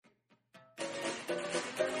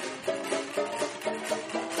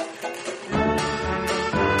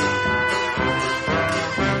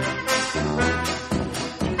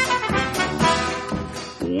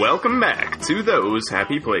Welcome back to Those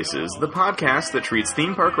Happy Places, the podcast that treats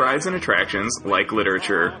theme park rides and attractions like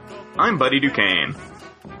literature. I'm Buddy Duquesne.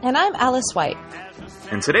 And I'm Alice White.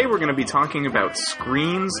 And today we're going to be talking about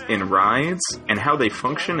screens in rides and how they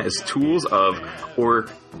function as tools of, or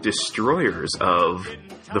destroyers of,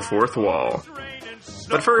 the fourth wall.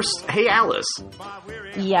 But first, hey Alice.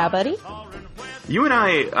 Yeah, buddy? You and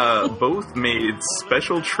I both made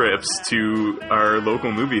special trips to our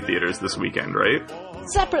local movie theaters this weekend, right?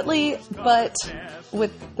 Separately, but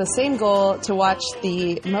with the same goal to watch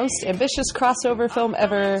the most ambitious crossover film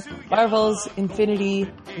ever, Marvel's Infinity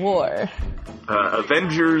War.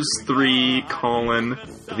 Avengers 3,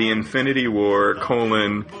 The Infinity War,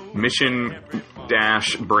 Mission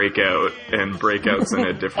Dash Breakout, and breakouts in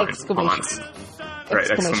a different fonts. Right,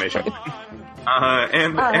 exclamation.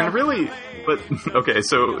 And really, but, okay,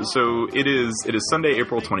 so it is Sunday,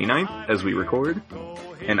 April 29th, as we record,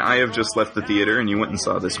 and I have just left the theater, and you went and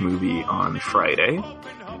saw this movie on Friday.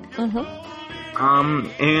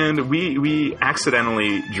 Mm-hmm. And we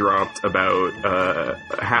accidentally dropped about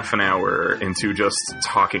half an hour into just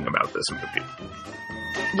talking about this movie.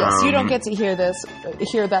 Yes, you don't get to hear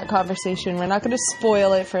that conversation. We're not going to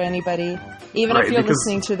spoil it for anybody, even if you're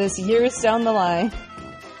listening to this years down the line.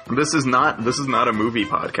 This is not a movie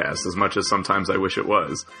podcast, as much as sometimes I wish it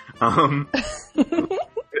was.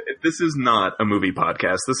 This is not a movie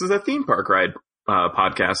podcast. This is a theme park ride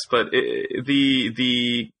podcast, but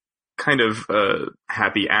the kind of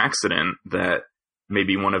happy accident that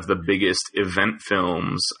maybe one of the biggest event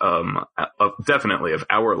films, definitely of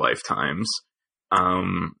our lifetimes,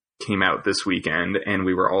 came out this weekend, and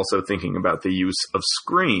we were also thinking about the use of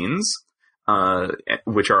screens,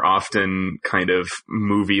 which are often kind of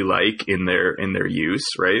movie-like in their use,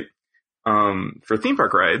 right? For theme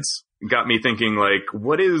park rides, got me thinking, like,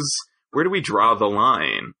 where do we draw the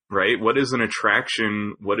line, right? What is an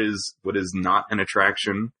attraction? What is not an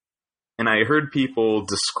attraction? And I heard people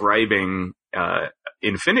describing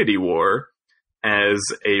Infinity War as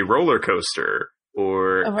a roller coaster,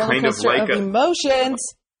 or kind of like emotions.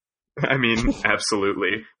 I mean,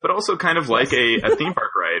 absolutely, but also kind of like a theme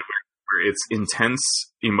park ride where it's intense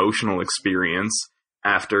emotional experience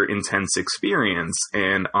after intense experience,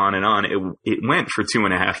 and on. It went for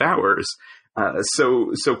 2.5 hours,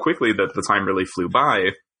 so quickly that the time really flew by.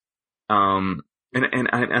 And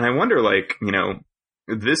I wonder, like, you know,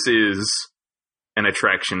 this is an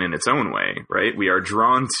attraction in its own way, right? We are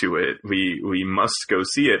drawn to it. We must go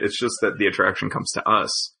see it. It's just that the attraction comes to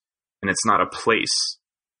us, and it's not a place.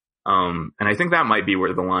 And I think that might be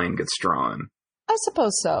where the line gets drawn. I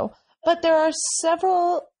suppose so. But there are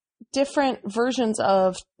several different versions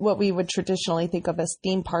of what we would traditionally think of as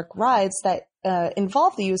theme park rides that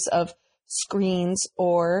involve the use of screens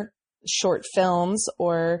or short films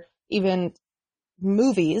or even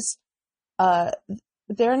movies.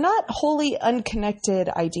 They're not wholly unconnected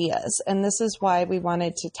ideas. And this is why we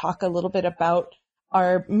wanted to talk a little bit about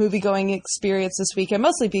our movie-going experience this weekend,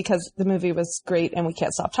 mostly because the movie was great and we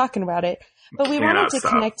can't stop talking about it. But we wanted to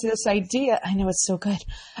connect to this idea. I know, it's so good.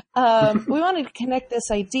 We wanted to connect this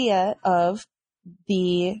idea of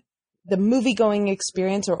the movie-going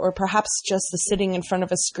experience, or perhaps just the sitting in front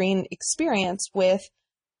of a screen experience with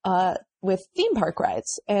theme park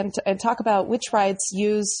rides, and talk about which rides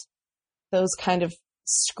use those kind of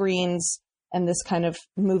screens and this kind of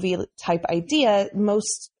movie-type idea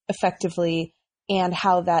most effectively, and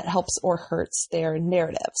how that helps or hurts their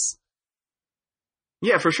narratives.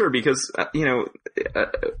 Yeah, for sure, because,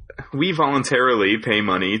 we voluntarily pay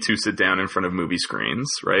money to sit down in front of movie screens,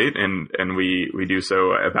 right? And we do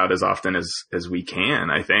so about as often as we can,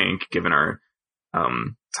 I think, given our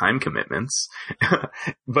time commitments.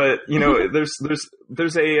 But,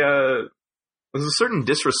 there's a certain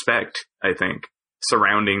disrespect, I think,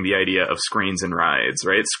 surrounding the idea of screens and rides,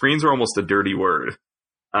 right? Screens are almost a dirty word.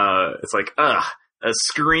 It's like, a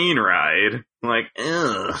screen ride. I'm like,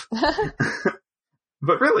 ugh.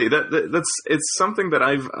 But really, it's something that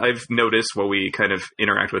I've noticed while we kind of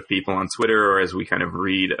interact with people on Twitter, or as we kind of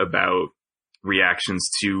read about reactions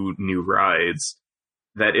to new rides,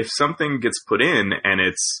 that if something gets put in and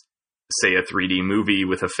it's, say, a 3D movie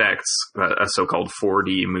with effects, a so-called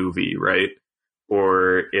 4D movie, right?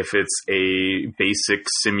 Or if it's a basic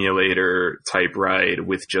simulator type ride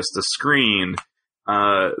with just a screen,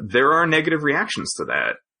 there are negative reactions to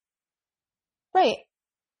that. Right.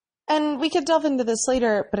 And we could delve into this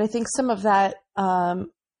later, but I think some of that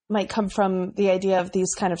might come from the idea of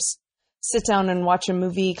these kind of sit down and watch a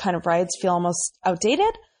movie kind of rides feel almost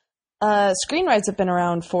outdated. Screen rides have been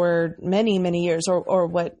around for many, many years, or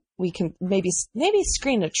what we can maybe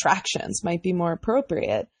screen attractions might be more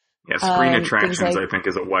appropriate. Yeah, screen Things attractions, like, I think,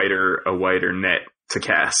 is a wider net to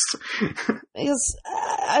cast. because,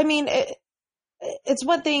 I mean, it's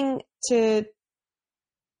one thing to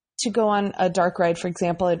go on a dark ride, for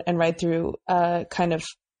example, and ride through kind of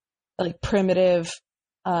like primitive,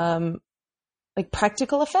 like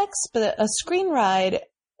practical effects, but a screen ride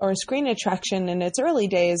or a screen attraction in its early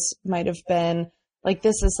days might have been like,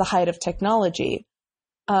 this is the height of technology.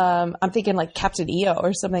 I'm thinking like Captain EO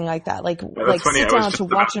or something like that. Like, Funny. Sit down to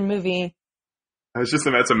watch a movie. I was just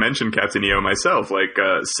about to mention Captain EO myself, like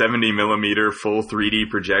 70 millimeter full 3D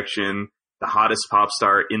projection, the hottest pop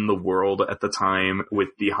star in the world at the time, with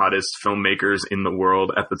the hottest filmmakers in the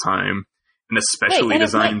world at the time, an especially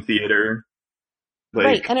designed theater. Like,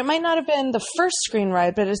 right, and it might not have been the first screen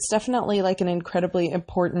ride, but it's definitely like an incredibly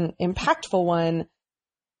important, impactful one,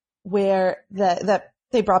 where that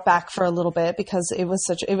they brought back for a little bit because it was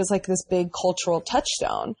like this big cultural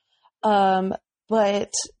touchstone.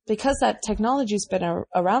 But because that technology's been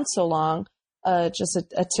around so long, just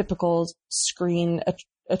a typical screen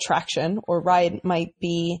attraction or ride might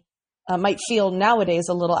feel nowadays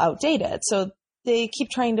a little outdated. So they keep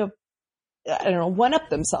trying to, I don't know, one up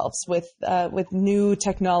themselves with new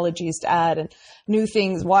technologies to add and new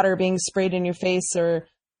things, water being sprayed in your face, or,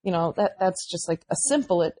 you know, that's just like a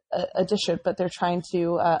simple addition, but they're trying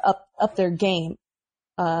to up their game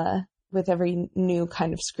with every new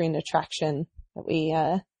kind of screen attraction that we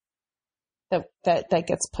that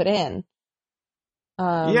gets put in.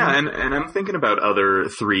 Yeah, and I'm thinking about other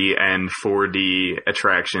 3 and 4D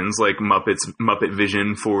attractions like Muppet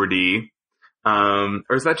Vision 4D.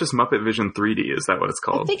 Or is that just Muppet Vision 3D? Is that what it's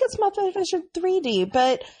called? I think it's Muppet Vision 3D,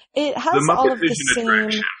 but it has all of the same.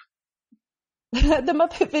 The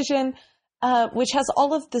Muppet Vision, which has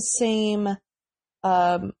all of the same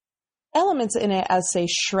elements in it as, say,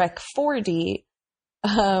 Shrek 4D,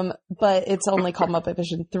 but it's only called Muppet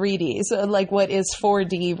Vision 3D. So, like, what is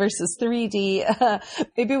 4D versus 3D?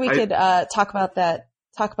 Maybe we could talk about that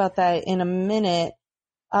in a minute.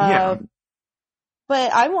 Yeah.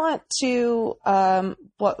 But I want to,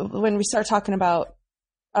 when we start talking about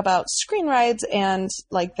screen rides and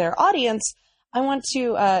like their audience, I want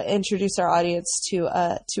to introduce our audience to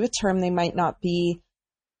a term they might not be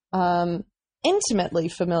intimately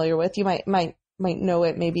familiar with. You might know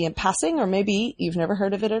it maybe in passing, or maybe you've never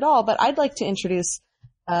heard of it at all. But I'd like to introduce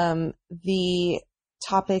the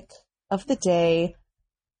topic of the day,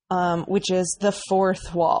 which is the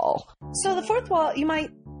fourth wall. So the fourth wall, you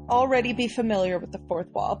might already be familiar with the fourth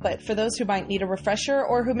wall, but for those who might need a refresher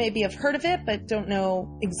or who maybe have heard of it but don't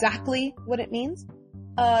know exactly what it means,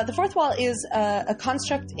 the fourth wall is a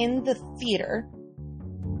construct in the theater,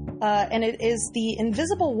 and it is the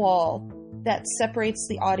invisible wall that separates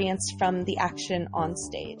the audience from the action on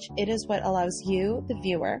stage. It is what allows you, the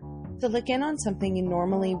viewer, to look in on something you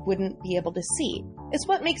normally wouldn't be able to see. It's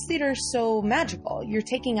what makes theater so magical. You're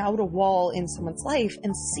taking out a wall in someone's life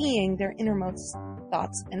and seeing their innermost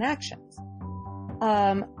thoughts and actions.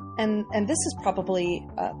 And this is probably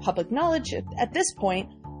public knowledge at this point,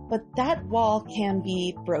 but that wall can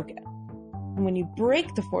be broken. And when you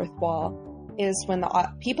break the fourth wall is when the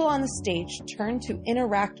people on the stage turn to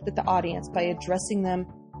interact with the audience by addressing them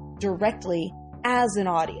directly as an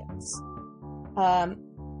audience.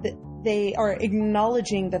 They are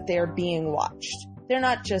acknowledging that they are being watched. They're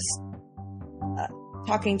not just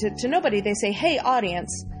talking to nobody. They say, hey,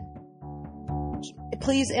 audience,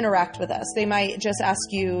 please interact with us. They might just ask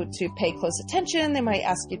you to pay close attention. They might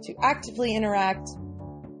ask you to actively interact,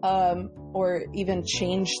 or even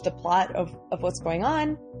change the plot of what's going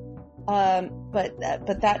on. But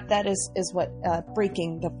that is what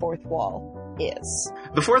breaking the fourth wall is.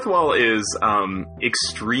 The fourth wall is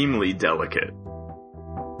extremely delicate.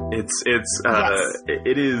 Yes.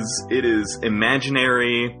 It is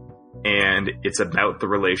imaginary, and it's about the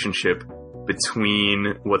relationship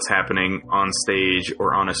between what's happening on stage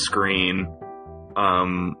or on a screen,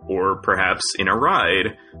 or perhaps in a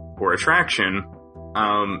ride or attraction.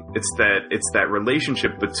 It's that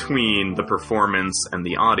relationship between the performance and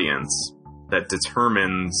the audience that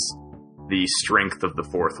determines the strength of the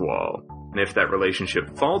fourth wall. And if that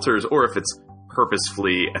relationship falters, or if it's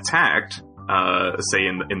purposefully attacked, say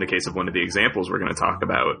in the case of one of the examples we're going to talk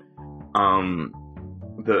about,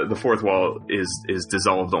 the fourth wall is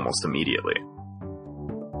dissolved almost immediately.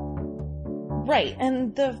 Right,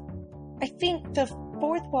 and I think the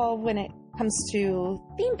fourth wall, when it comes to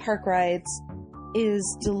theme park rides,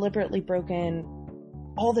 is deliberately broken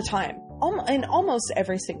all the time, in almost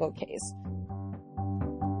every single case.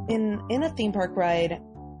 In a theme park ride,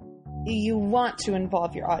 you want to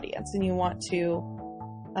involve your audience, and you want to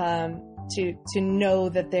to know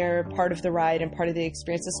that they're part of the ride and part of the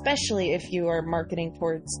experience, especially if you are marketing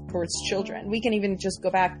towards children. We can even just go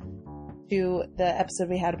back to the episode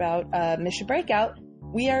we had about Mission Breakout.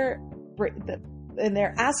 And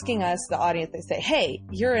they're asking us, the audience, they say, hey,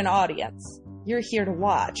 you're an audience. You're here to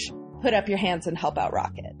watch. Put up your hands and help out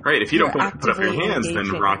Rocket. Right. If you don't put up your hands, then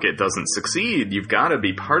Rocket doesn't succeed. You've got to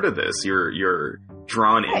be part of this. You're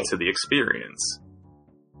drawn into the experience.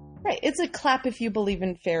 Right. It's a clap if you believe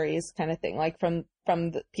in fairies kind of thing, like from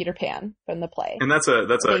the Peter Pan, from the play. And that's a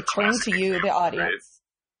they turn to you, example, the audience.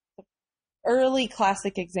 Right? Early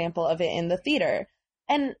classic example of it in the theater.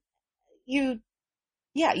 And you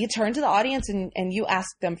turn to the audience and you ask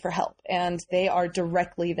them for help, and they are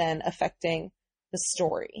directly then affecting the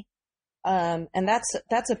story. And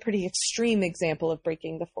that's a pretty extreme example of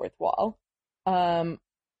breaking the fourth wall.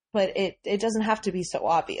 But it doesn't have to be so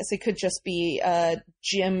obvious. It could just be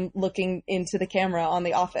Jim looking into the camera on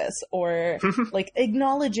The Office, or like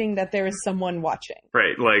acknowledging that there is someone watching.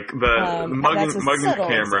 Right, like the mugging the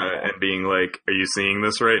camera and being like, "Are you seeing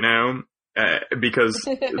this right now?" Because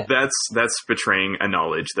that's betraying a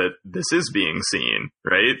knowledge that this is being seen.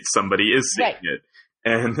 Right, somebody is seeing it,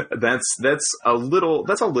 and that's a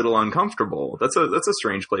little uncomfortable. That's a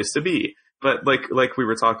strange place to be. But like we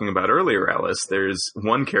were talking about earlier, Alice, there's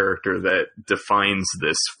one character that defines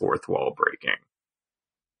this fourth wall breaking.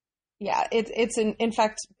 Yeah, it's in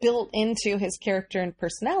fact built into his character and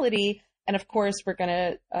personality. And of course, we're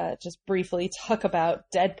going to just briefly talk about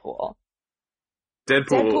Deadpool.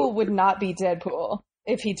 Deadpool would not be Deadpool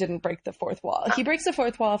if he didn't break the fourth wall. He breaks the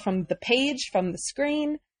fourth wall from the page, from the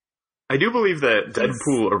screen. I do believe that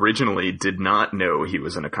Deadpool originally did not know he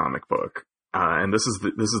was in a comic book. And this is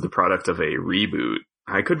the product of a reboot.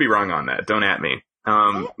 I could be wrong on that. Don't at me.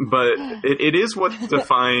 But it is what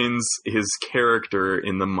defines his character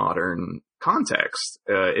in the modern context.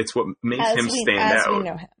 It's what makes him stand out. We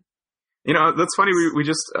know him. You know, that's funny. We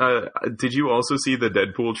just did you also see the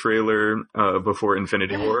Deadpool trailer before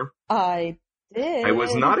Infinity War? I did. I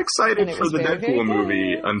was not excited for the Deadpool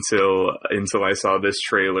movie until I saw this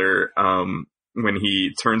trailer. When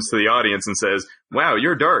he turns to the audience and says, "Wow,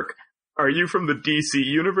 you're dark. Are you from the DC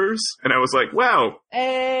universe?" And I was like, wow,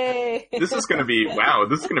 hey. this is going to be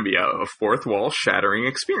a fourth wall shattering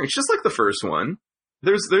experience, just like the first one.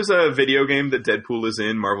 There's a video game that Deadpool is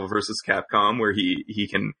in, Marvel vs. Capcom, where he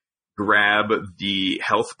can grab the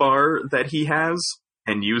health bar that he has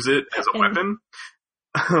and use it as a weapon.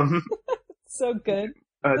 So good.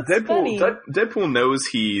 Deadpool knows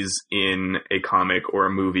he's in a comic or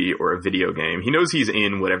a movie or a video game. He knows he's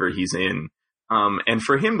in whatever he's in. And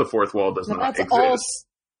for him, the fourth wall does not exist.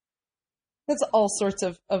 That's all sorts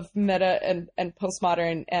of meta and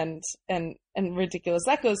postmodern and ridiculous.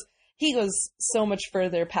 He goes so much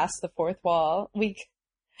further past the fourth wall.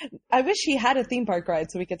 I wish he had a theme park ride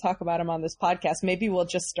so we could talk about him on this podcast. Maybe we'll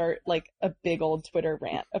just start like a big old Twitter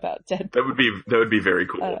rant about Deadpool. That would be very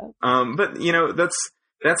cool. But you know,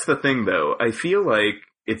 that's the thing though. I feel like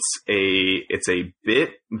it's a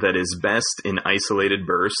bit that is best in isolated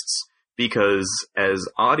bursts. Because as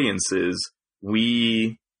audiences,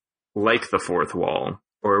 we like the fourth wall,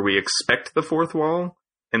 or we expect the fourth wall,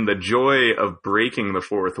 and the joy of breaking the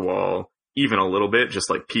fourth wall, even a little bit, just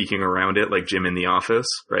like peeking around it like Jim in The Office,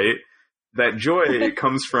 right? That joy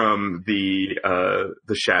comes from the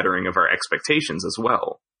shattering of our expectations as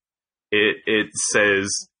well. It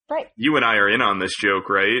says, right, you and I are in on this joke,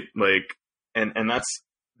 right? Like, and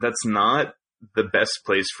that's not the best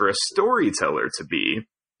place for a storyteller to be.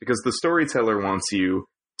 Because the storyteller wants you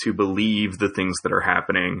to believe the things that are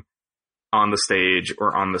happening on the stage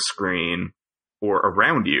or on the screen or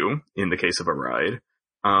around you, in the case of a ride,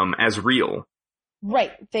 as real.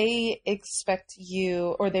 Right. They expect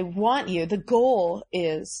you, or they want you. The goal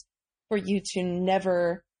is for you to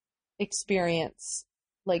never experience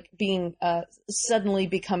like being suddenly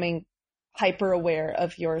becoming hyper aware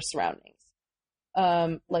of your surroundings.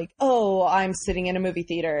 Like, oh, I'm sitting in a movie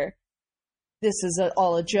theater. This is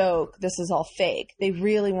all a joke. This is all fake. They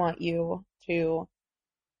really want you to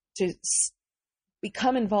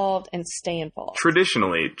become involved and stay involved.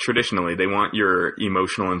 Traditionally, they want your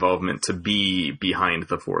emotional involvement to be behind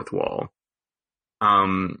the fourth wall.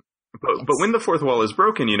 But when the fourth wall is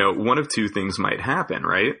broken, you know, one of two things might happen,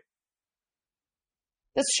 right?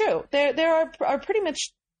 That's true. There are pretty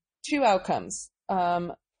much two outcomes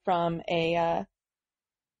from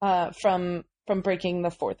breaking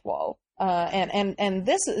the fourth wall. And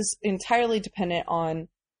this is entirely dependent on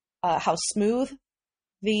how smooth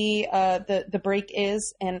the break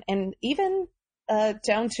is, and even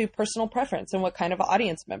down to personal preference and what kind of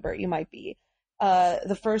audience member you might be.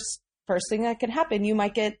 The first thing that can happen, you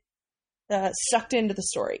might get sucked into the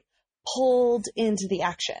story, pulled into the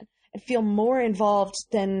action, and feel more involved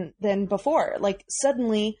than before. Like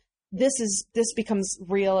suddenly this becomes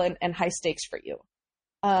real and high stakes for you.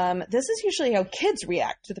 This is usually how kids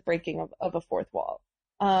react to the breaking of a fourth wall.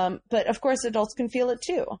 But of course adults can feel it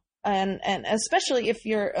too. And especially if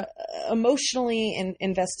you're emotionally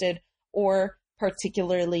invested or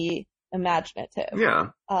particularly imaginative. Yeah.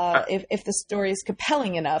 If the story is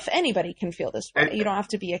compelling enough, anybody can feel this way. You don't have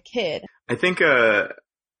to be a kid. I think a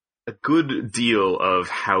good deal of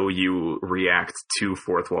how you react to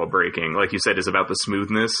fourth wall breaking, like you said, is about the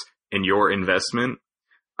smoothness and your investment.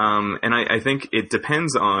 And I think it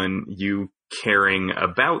depends on you caring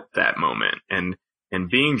about that moment and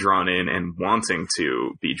being drawn in and wanting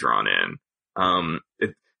to be drawn in.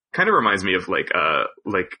 It kind of reminds me of like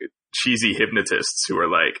cheesy hypnotists who are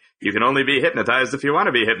like, you can only be hypnotized if you want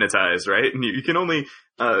to be hypnotized, right? And you can only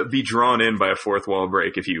be drawn in by a fourth wall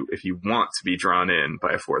break if you want to be drawn in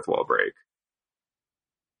by a fourth wall break.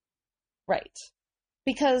 Right.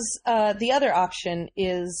 Because the other option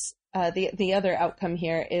is, the other outcome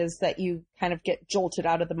here is that you kind of get jolted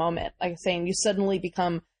out of the moment. Like saying, you suddenly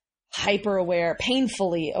become hyper aware,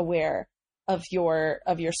 painfully aware of your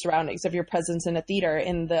surroundings, of your presence in a theater,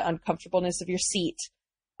 in the uncomfortableness of your seat.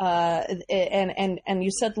 And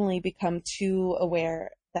you suddenly become too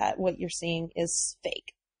aware that what you're seeing is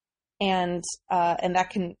fake. And that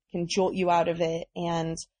can jolt you out of it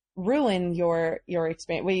and ruin your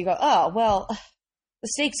experience, where you go, oh, well, the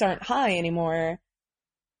stakes aren't high anymore.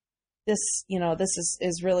 This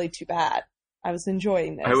is really too bad. I was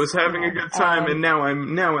enjoying this. I was having a good time, and now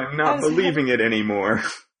I'm not believing it anymore.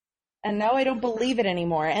 And now I don't believe it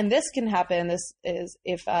anymore. And this can happen. This is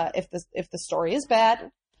if the story is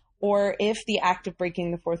bad, or if the act of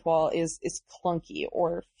breaking the fourth wall is clunky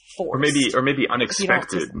or forced, or maybe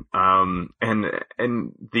unexpected. And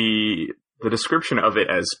the description of it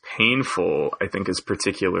as painful, I think, is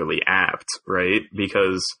particularly apt, right?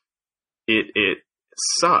 Because it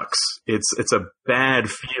sucks. It's a bad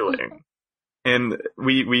feeling. And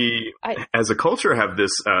we as a culture have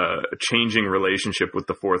this changing relationship with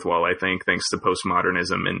the fourth wall, I think, thanks to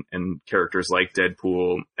postmodernism and characters like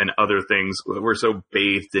Deadpool and other things. We're so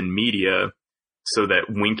bathed in media so that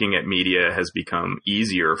winking at media has become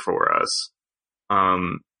easier for us.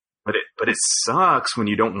 But it sucks when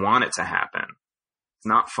you don't want it to happen. It's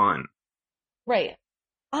not fun. Right.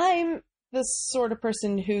 I'm the sort of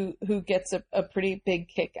person who gets a pretty big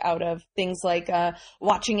kick out of things like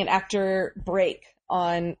watching an actor break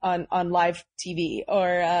on live TV, or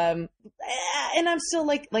and I'm still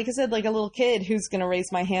like I said, like a little kid who's gonna raise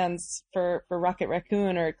my hands for Rocket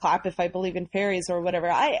Raccoon or clap if I believe in fairies or whatever.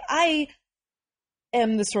 I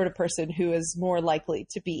am the sort of person who is more likely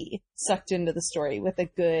to be sucked into the story with a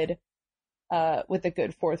good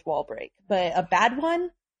fourth wall break. But a bad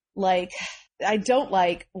one, like, I don't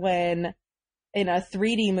like when in a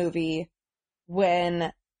 3D movie,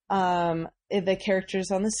 when the characters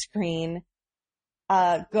on the screen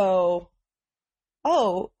go,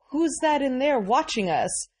 oh, who's that in there watching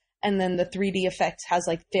us? And then the 3D effect has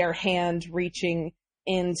like their hand reaching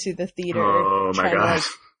into the theater, trying to like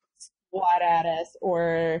swat at us,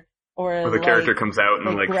 or the like, character comes out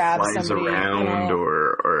and like flies somebody, around, you know?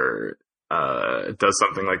 or does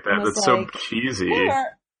something like that. That's like, so cheesy.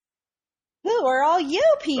 Who are all you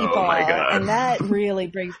people? Oh my God. And that really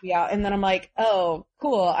brings me out. And then I'm like, oh,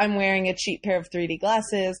 cool. I'm wearing a cheap pair of 3D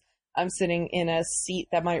glasses. I'm sitting in a seat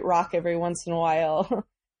that might rock every once in a while.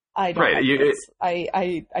 I don't like this.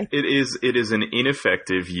 It is an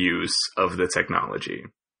ineffective use of the technology.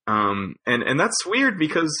 And that's weird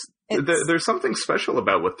because there's something special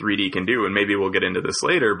about what 3D can do, and maybe we'll get into this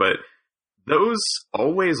later, but those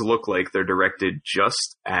always look like they're directed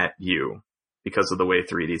just at you because of the way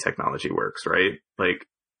 3D technology works, right? Like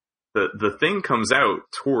the thing comes out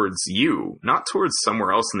towards you, not towards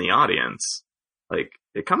somewhere else in the audience. Like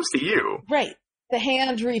it comes to you. Right. The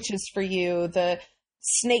hand reaches for you. The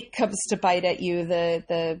snake comes to bite at you.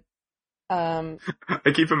 I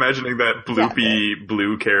keep imagining that bloopy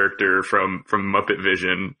blue character from Muppet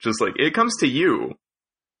Vision. Just like, it comes to you.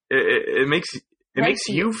 It makes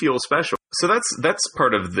you feel special. So that's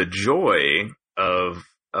part of the joy of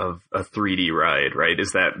a 3D ride, right?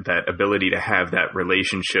 Is that ability to have that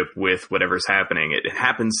relationship with whatever's happening. It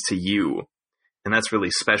happens to you, and that's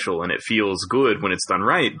really special, and it feels good when it's done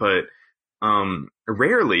right. But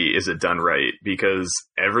rarely is it done right, because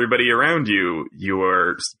everybody around you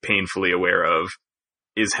are painfully aware of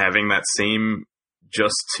is having that same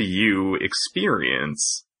just to you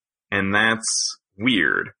experience, and that's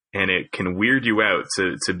weird, and it can weird you out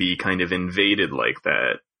to be kind of invaded like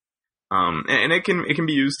that. And it can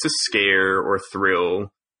be used to scare or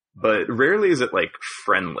thrill, but rarely is it like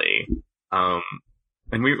friendly.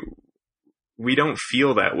 And we don't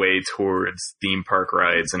feel that way towards theme park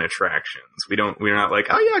rides and attractions. We're not like,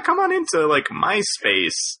 oh yeah, come on into like my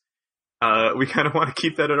space. We kind of want to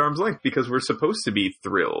keep that at arm's length because we're supposed to be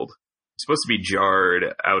thrilled. We're supposed to be jarred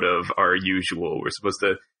out of our usual. We're supposed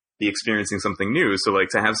to be experiencing something new. So like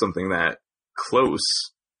to have something that close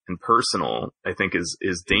and personal, I think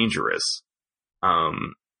is dangerous,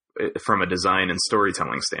 from a design and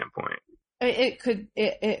storytelling standpoint.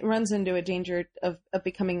 It runs into a danger of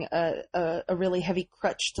becoming a really heavy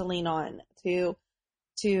crutch to lean on to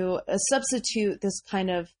substitute this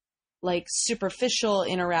kind of like superficial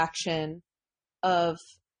interaction of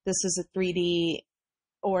this is a 3D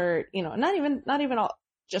or, you know, not even all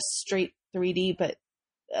just straight 3D, but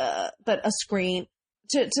a screen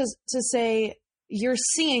to say you're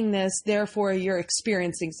seeing this, therefore you're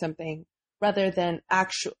experiencing something rather than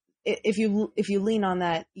actual. If you lean on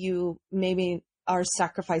that, you maybe are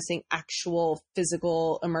sacrificing actual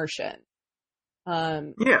physical immersion.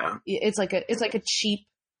 Yeah, it's like a cheap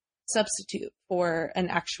substitute for an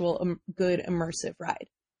actual good immersive ride.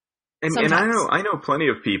 And I know plenty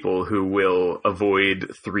of people who will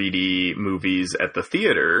avoid 3D movies at the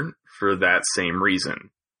theater for that same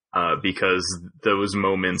reason, because those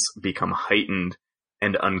moments become heightened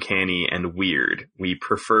and uncanny and weird. We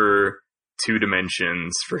prefer 2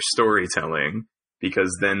 dimensions for storytelling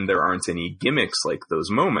because then there aren't any gimmicks like those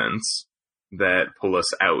moments that pull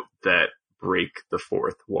us out, that break the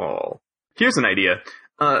fourth wall. Here's an idea.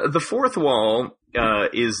 The fourth wall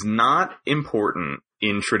is not important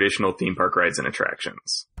in traditional theme park rides and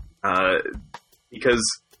attractions, because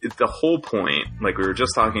the whole point, like we were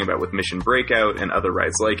just talking about with Mission Breakout and other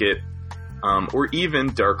rides like it, or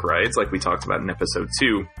even dark rides like we talked about in episode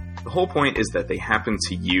 2, the whole point is that they happen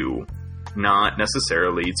to you, not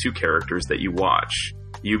necessarily to characters that you watch.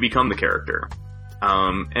 You become the character.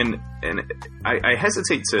 And I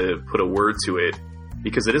hesitate to put a word to it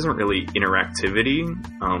because it isn't really interactivity.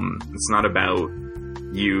 It's not about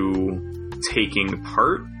you taking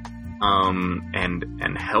part,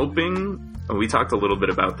 and helping. We talked a little bit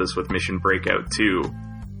about this with Mission Breakout too.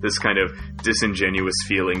 This kind of disingenuous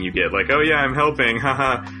feeling you get, like, oh yeah, I'm helping,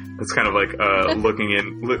 haha. It's kind of like looking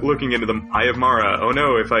into the eye of Mara. Oh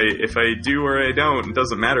no, if I do or I don't, it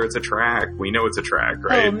doesn't matter. It's a track. We know it's a track,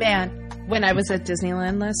 right? Oh man, when I was at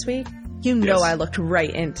Disneyland last week, yes. I looked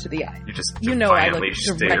right into the eye. I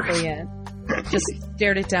looked directly in. Just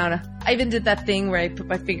stared it down. I even did that thing where I put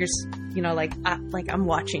my fingers, like I'm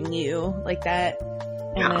watching you, like that.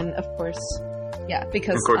 And then, of course,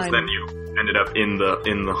 because then you ended up in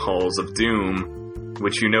the halls of doom.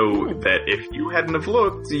 Which that if you hadn't have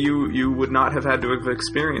looked, you would not have had to have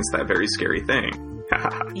experienced that very scary thing.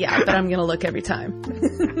 Yeah, but I'm gonna look every time.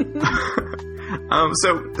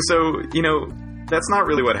 So that's not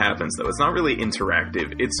really what happens though. It's not really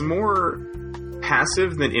interactive. It's more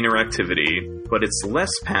passive than interactivity, but it's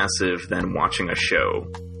less passive than watching a show.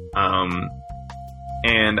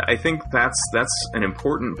 And I think that's an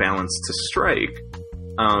important balance to strike.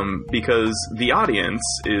 Because the audience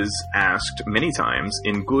is asked many times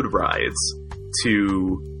in good rides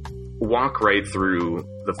to walk right through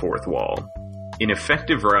the fourth wall. In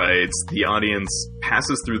effective rides, the audience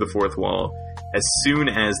passes through the fourth wall as soon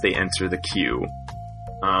as they enter the queue.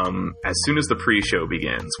 As soon as the pre-show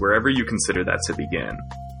begins, wherever you consider that to begin,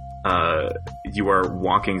 you are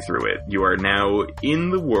walking through it. You are now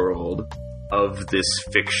in the world of this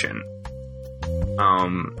fiction.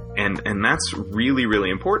 And that's really, really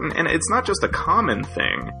important. And it's not just a common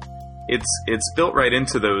thing. It's built right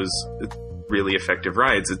into those really effective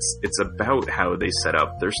rides. It's about how they set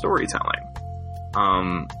up their storytelling.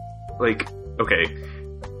 Okay,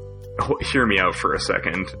 hear me out for a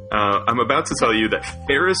second. I'm about to tell you that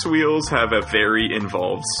Ferris wheels have a very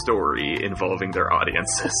involved story involving their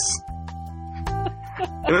audiences.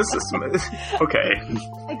 This is okay.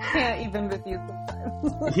 I can't even with you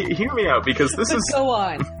sometimes. Hear me out, because this is. Go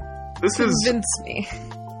on. Convince me.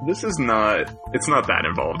 This is not. It's not that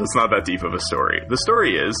involved. It's not that deep of a story. The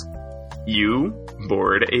story is, you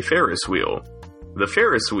board a Ferris wheel. The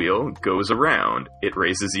Ferris wheel goes around. It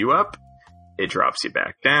raises you up. It drops you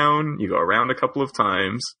back down. You go around a couple of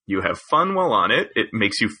times. You have fun while on it. It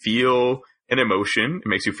makes you feel an emotion. It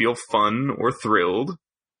makes you feel fun or thrilled.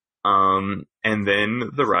 And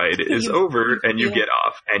then the ride is over and you get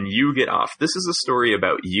off. This is a story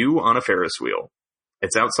about you on a Ferris wheel.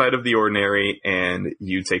 It's outside of the ordinary and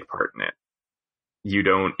you take part in it. You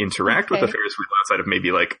don't interact with the Ferris wheel outside of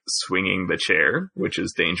maybe like swinging the chair, which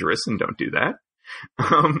is dangerous, and don't do that.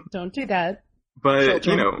 Don't do that. But,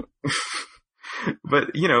 Children.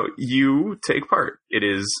 you take part. It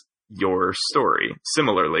is your story.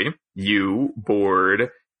 Similarly, you board,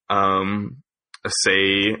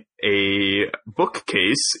 say, a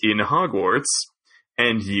bookcase in Hogwarts,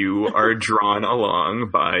 and you are drawn along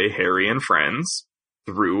by Harry and friends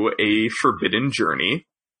through a forbidden journey,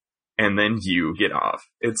 and then you get off.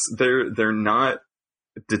 They're not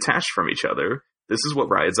detached from each other. This is what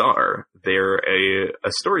rides are. They're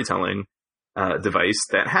a storytelling device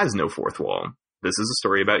that has no fourth wall. This is a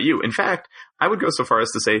story about you. In fact, I would go so far as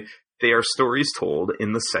to say they are stories told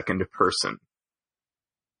in the second person.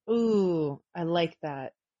 Ooh, I like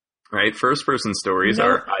that. Right? First person stories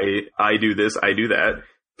are I do this, I do that.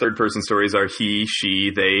 Third person stories are he, she,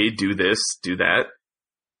 they do this, do that.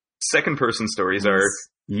 Second person stories are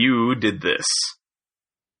you did this.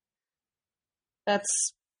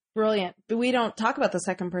 That's brilliant. But we don't talk about the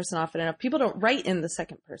second person often enough. People don't write in the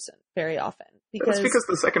second person very often. That's because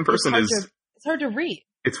the second person it's hard to read.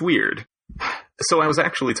 It's weird. So I was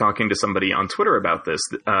actually talking to somebody on Twitter about this,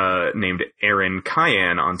 named Aaron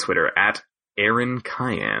Kyan on Twitter, at Aaron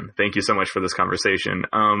Kyan. Thank you so much for this conversation.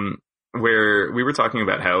 Where we were talking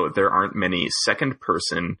about how there aren't many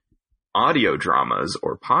second-person audio dramas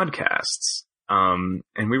or podcasts. And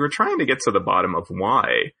we were trying to get to the bottom of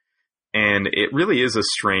why. And it really is a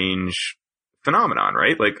strange phenomenon,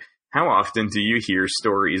 right? Like, how often do you hear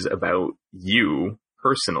stories about you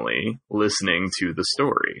personally listening to the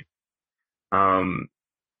story?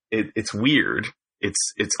 It's weird.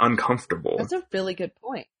 It's uncomfortable. That's a really good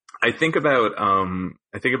point. I think about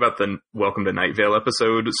the Welcome to Night Vale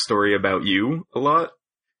episode, Story About You, a lot.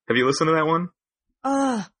 Have you listened to that one?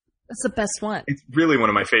 That's the best one. It's really one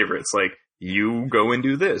of my favorites. Like, you go and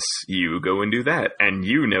do this, you go and do that, and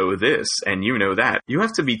you know this, and you know that. You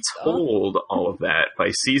have to be told all of that by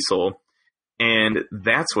Cecil, and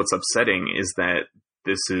that's what's upsetting, is that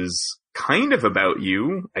this is kind of about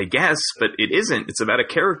you, I guess, but it isn't. It's about a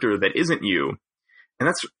character that isn't you. And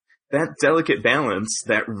that's that delicate balance,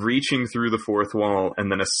 that reaching through the fourth wall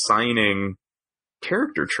and then assigning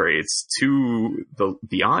character traits to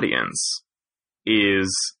the audience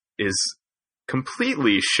is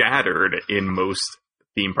completely shattered in most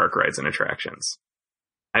theme park rides and attractions.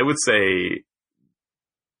 I would say,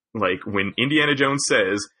 like, when Indiana Jones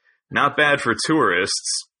says, "Not bad for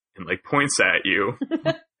tourists," and like points at you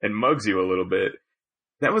and mugs you a little bit,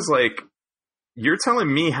 that was like, you're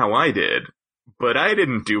telling me how I did, but I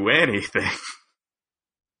didn't do anything.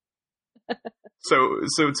 So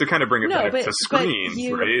to kind of bring it back to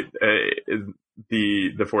screens, right?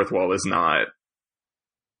 The fourth wall is not.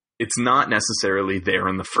 It's not necessarily there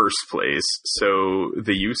in the first place. So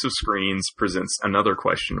the use of screens presents another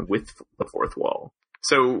question with the fourth wall.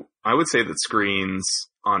 So I would say that screens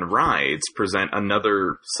on rides present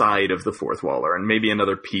another side of the fourth wall, or maybe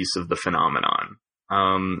another piece of the phenomenon.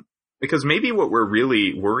 Because maybe what we're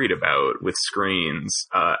really worried about with screens,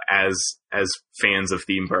 as fans of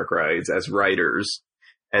theme park rides, as riders,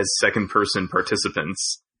 as second-person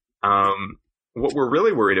participants, what we're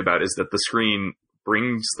really worried about is that the screen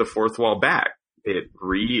brings the fourth wall back. It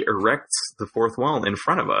re-erects the fourth wall in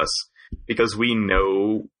front of us, because we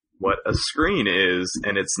know what a screen is,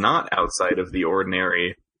 and it's not outside of the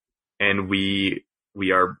ordinary, and we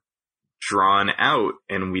are drawn out,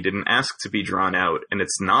 and we didn't ask to be drawn out, and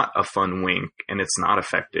it's not a fun wink, and it's not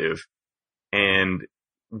effective, and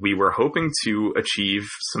we were hoping to achieve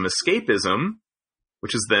some escapism,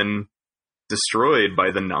 which is then destroyed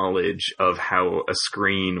by the knowledge of how a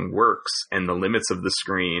screen works and the limits of the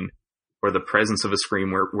screen, or the presence of a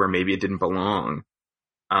screen where maybe it didn't belong.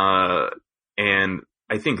 And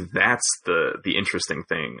I think that's the interesting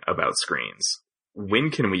thing about screens.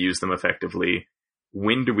 When can we use them effectively?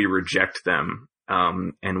 When do we reject them?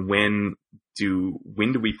 And when do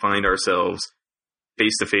we find ourselves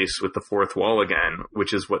face to face with the fourth wall again,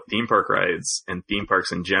 which is what theme park rides and theme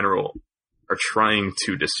parks in general are trying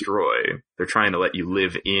to destroy. They're trying to let you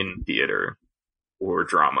live in theater or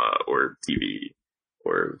drama or TV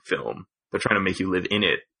or film. They're trying to make you live in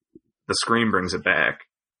it. The screen brings it back.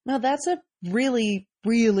 No, that's a really,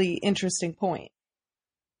 really interesting point.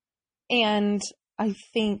 And I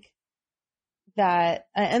think that,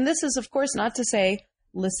 and this is, of course, not to say,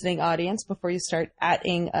 listening audience, before you start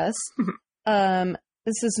atting us,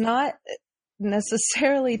 this is not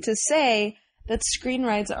necessarily to say that screen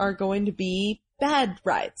rides are going to be bad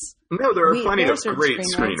rides. No, there are plenty of great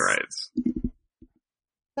screen rides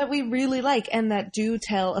that we really like and that do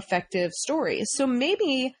tell effective stories. So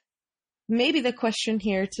maybe the question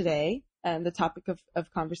here today, and the topic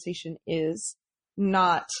of conversation, is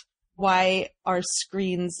not why are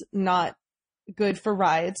screens not good for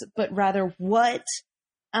rides, but rather what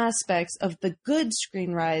aspects of the good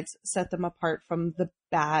screen rides set them apart from the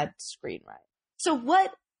bad screen ride. So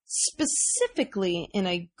what specifically in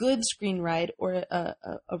a good screen ride or a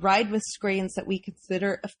ride with screens that we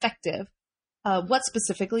consider effective, what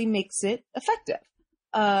specifically makes it effective?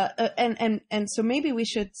 And so maybe we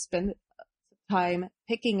should spend time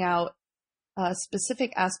picking out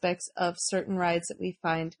specific aspects of certain rides that we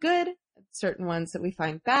find good, certain ones that we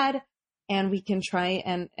find bad, and we can try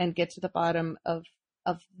and get to the bottom of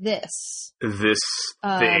this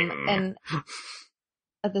thing. And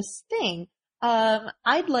this thing.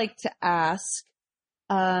 I'd like to ask,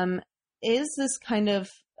 is this kind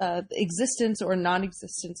of existence or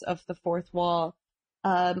non-existence of the fourth wall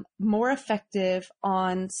more effective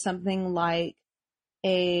on something like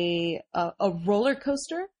a roller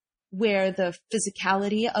coaster, where the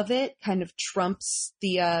physicality of it kind of trumps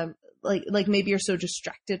the like maybe you're so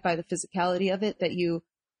distracted by the physicality of it that you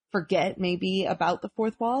forget maybe about the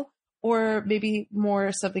fourth wall, or maybe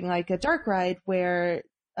more something like a dark ride where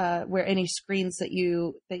any screens that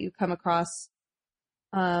you come across,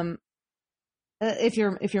 if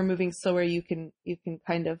you're moving slower, you can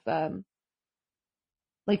kind of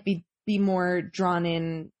like be more drawn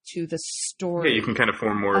in to the story. Yeah, you can kind of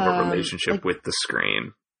form more of a relationship with the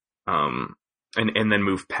screen, and then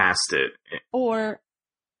move past it. Or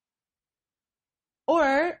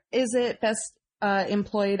is it best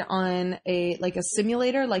employed on a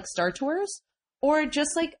simulator like Star Tours, or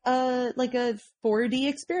just like a 4D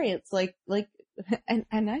experience,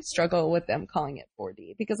 and I struggle with them calling it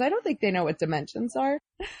 4D because I don't think they know what dimensions are.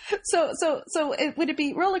 So would it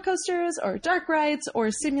be roller coasters or dark rides or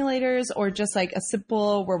simulators, or just like a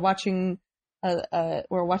simple we're watching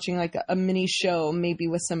like a mini show, maybe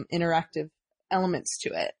with some interactive elements to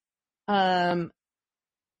it?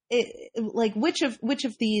 Which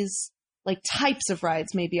of these like types of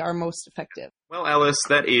rides maybe are most effective? Well, Alice,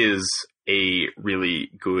 that is a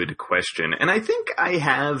really good question. And I think I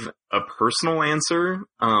have a personal answer.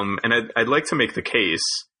 And I'd like to make the case,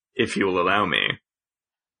 if you will allow me.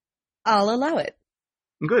 I'll allow it.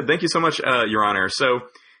 Good. Thank you so much, Your Honor. So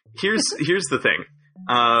here's the thing.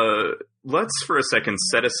 Let's for a second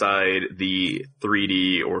set aside the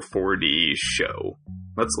 3D or 4D show.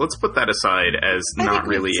 Let's put that aside as not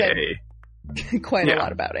really quite a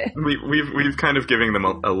lot about it. We've kind of giving them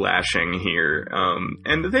a lashing here,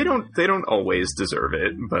 and they don't always deserve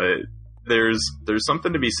it, but there's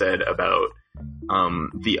something to be said about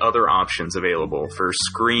the other options available for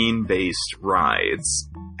screen-based rides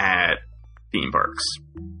at theme parks.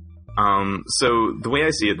 So the way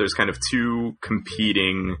I see it, there's kind of two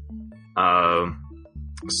competing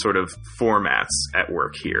sort of formats at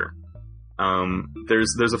work here.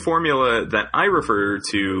 There's a formula that I refer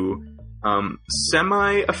to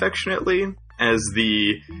semi-affectionately as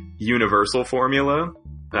the universal formula,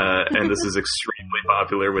 and this is extremely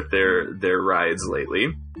popular with their rides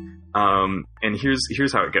lately. And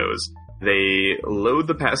here's how it goes. They load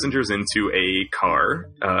the passengers into a car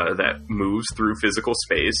that moves through physical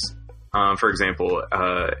space. For example,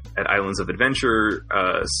 at Islands of Adventure,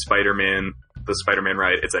 the Spider-Man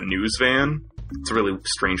ride, it's a news van. It's a really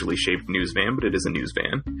strangely shaped news van, but it is a news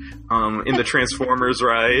van. In the Transformers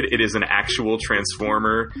ride, it is an actual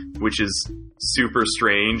Transformer, which is super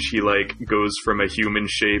strange. He goes from a human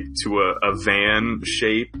shape to a van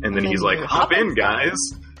shape, and then he's like, "Hop in, guys!"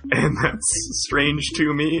 And that's strange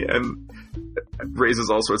to me, and raises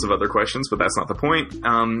all sorts of other questions, but that's not the point.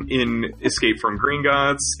 In Escape from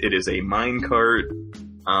Gringotts, it is a minecart.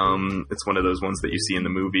 It's one of those ones that you see in the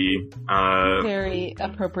movie. Very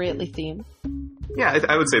appropriately themed. Yeah,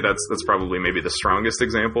 I would say that's probably maybe the strongest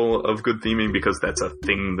example of good theming, because that's a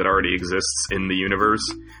thing that already exists in the universe.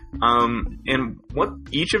 And what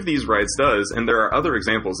each of these rides does, and there are other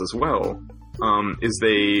examples as well, is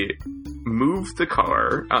they move the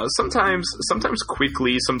car, sometimes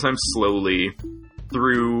quickly, sometimes slowly,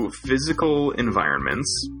 through physical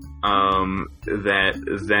environments that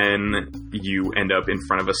then you end up in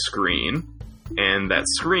front of a screen, and that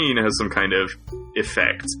screen has some kind of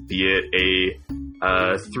effect, be it a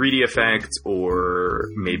 3D effect, or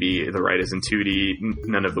maybe the ride is in 2D.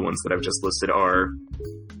 None of the ones that I've just listed are.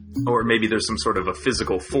 Or maybe there's some sort of a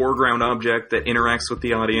physical foreground object that interacts with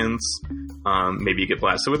the audience. Maybe you get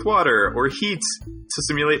blasted with water or heat to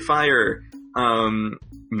simulate fire.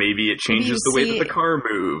 Maybe it changes the way that the car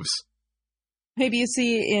moves. Maybe you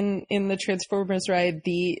see in the Transformers ride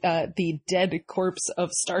the dead corpse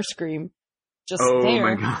of Starscream just there. Oh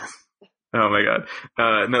my god. Oh my god.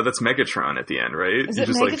 No, that's Megatron at the end, right? Is you it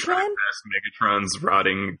just Megatron? drive past Megatron's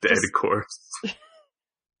rotting dead corpse.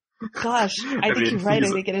 Gosh, I think you're right. I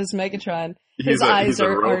think it is Megatron. His he's eyes a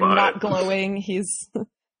are robot. not glowing.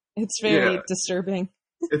 It's very disturbing.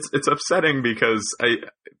 It's upsetting because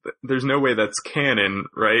there's no way that's canon,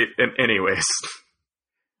 right? And anyways,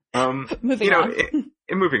 moving on.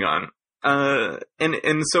 Moving on.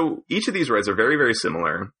 And so each of these rides are very, very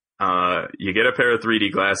similar. You get a pair of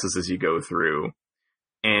 3D glasses as you go through,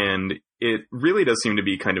 and it really does seem to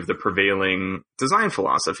be kind of the prevailing design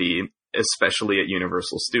philosophy, especially at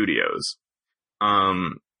Universal Studios.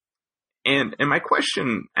 And my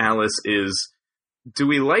question, Alice, is, do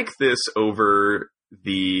we like this over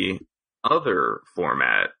the other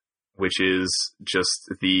format, which is just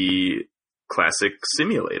the classic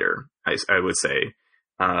simulator, I would say?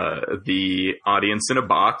 The audience in a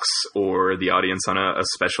box or the audience on a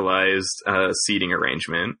specialized seating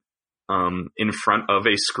arrangement in front of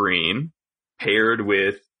a screen, paired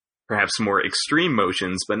with perhaps more extreme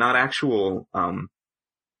motions, but not actual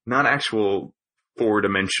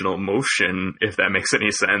four-dimensional motion, if that makes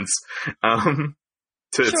any sense,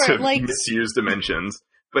 to like, misuse dimensions.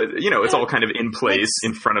 But, it's all kind of in place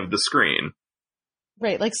in front of the screen.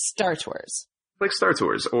 Right, like Star Tours. Like Star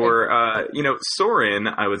Tours. Or, Soarin',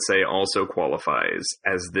 I would say, also qualifies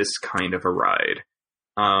as this kind of a ride.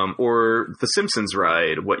 Or the Simpsons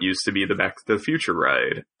ride, what used to be the Back to the Future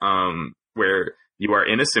ride, where you are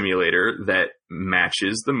in a simulator that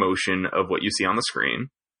matches the motion of what you see on the screen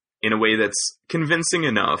in a way that's convincing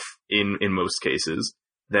enough, in most cases,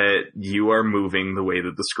 that you are moving the way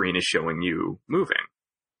that the screen is showing you moving.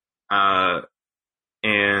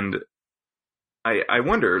 And I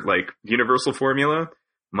wonder, like, Universal formula,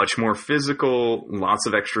 much more physical, lots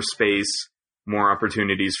of extra space, more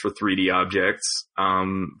opportunities for 3D objects,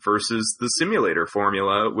 versus the simulator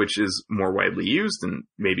formula, which is more widely used and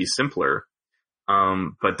maybe simpler,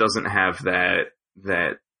 but doesn't have that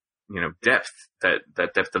depth,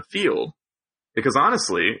 that depth of field. Because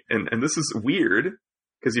honestly, and this is weird,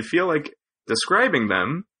 because you feel like describing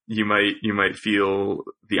them, you might feel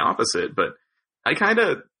the opposite, but I kind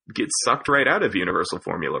of get sucked right out of Universal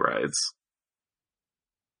Formula rides.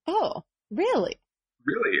 Oh, really?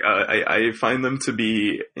 Really, I find them to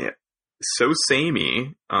be so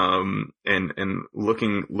samey, and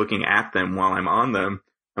looking at them while I'm on them,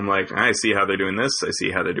 I'm like, I see how they're doing this. I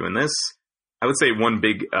see how they're doing this. I would say one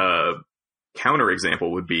big counter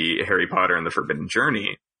example would be Harry Potter and the Forbidden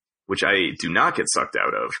Journey, which I do not get sucked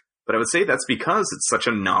out of. But I would say that's because it's such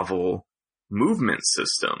a novel movement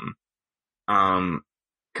system,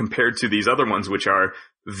 compared to these other ones, which are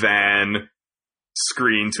van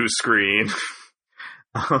screen to screen.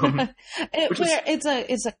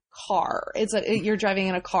 It's a car. You're driving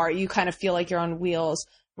in a car. You kind of feel like you're on wheels,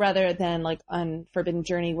 rather than like on Forbidden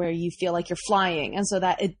Journey where you feel like you're flying. And so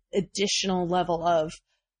that additional level of,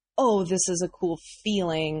 oh, this is a cool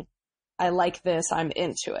feeling. I like this. I'm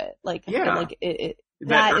into it. Like, yeah. Like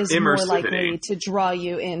that is more likely to draw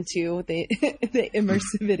you into the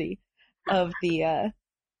immersivity of the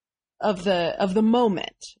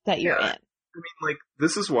moment that you're in. I mean, like,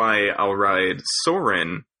 this is why I'll ride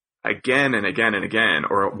Soarin' again and again and again,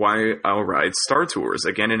 or why I'll ride Star Tours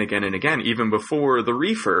again and again and again, even before the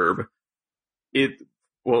refurb.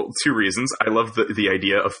 Well, two reasons. I love the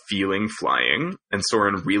idea of feeling flying, and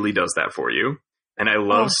Soarin' really does that for you. And I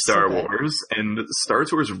love Star Wars, and Star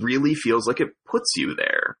Tours really feels like it puts you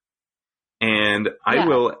there. And I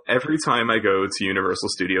will, every time I go to Universal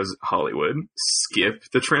Studios Hollywood, skip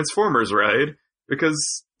the Transformers ride,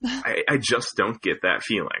 because I just don't get that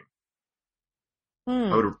feeling.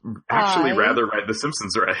 I would actually rather ride the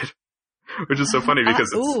Simpsons ride, which is so funny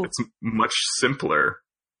because it's much simpler.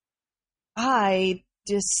 I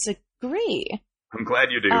disagree. I'm glad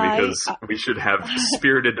you do, because we should have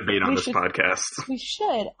spirited debate on this podcast. We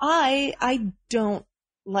should. I don't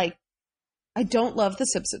love the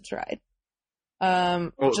Simpsons ride.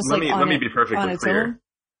 Well, let me be perfectly clear.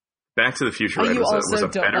 Back to the Future ride was a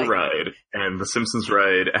better ride, and the Simpsons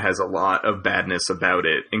ride has a lot of badness about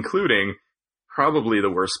it, including probably the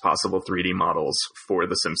worst possible 3D models for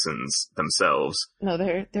the Simpsons themselves. No,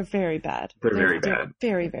 they're very bad. They're very bad.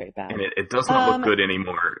 Very, very bad. And it does not look good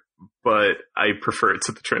anymore, but I prefer it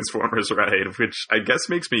to the Transformers ride, which I guess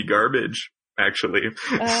makes me garbage, actually.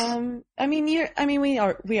 We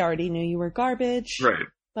already knew you were garbage. Right.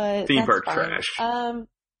 But theme park trash.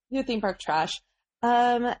 You're theme park trash.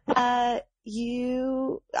 I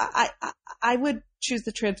would choose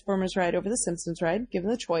the Transformers ride over the Simpsons ride, given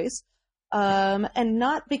the choice. And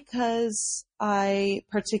not because I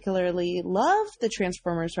particularly love the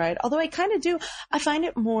Transformers ride, although I kind of do. I find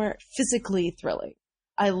it more physically thrilling.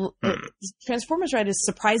 Transformers ride is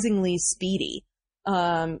surprisingly speedy.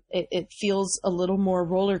 It feels a little more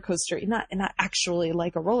roller coaster, not actually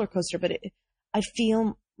like a roller coaster, but I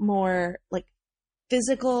feel more like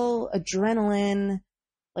physical, adrenaline,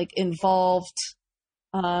 like involved.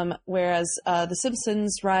 Whereas the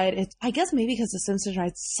Simpsons ride, I guess maybe because the Simpsons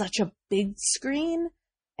ride's such a big screen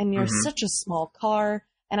and you're such a small car,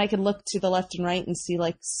 and I can look to the left and right and see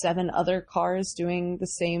like 7 other cars doing the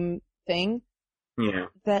same thing. Yeah.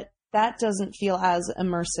 That doesn't feel as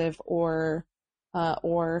immersive or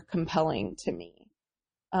compelling to me.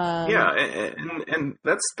 Yeah, and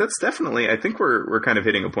that's definitely, I think we're kind of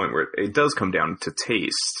hitting a point where it does come down to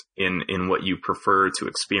taste in what you prefer to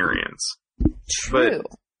experience. True.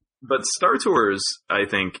 But Star Tours, I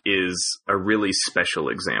think, is a really special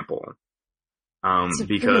example. It's a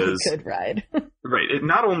because really good ride. right,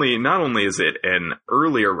 not only is it an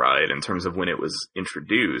earlier ride in terms of when it was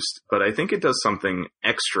introduced, but I think it does something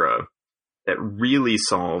extra that really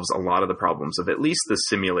solves a lot of the problems of at least the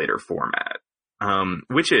simulator format.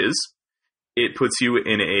 Which is, it puts you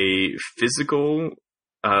in a physical,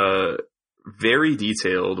 very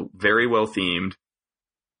detailed, very well themed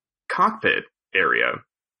cockpit area,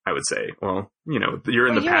 I would say. Well, you're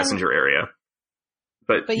in the passenger area,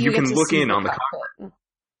 but you can look in on the cockpit.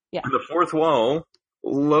 Yeah. The fourth wall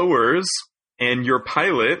lowers, and your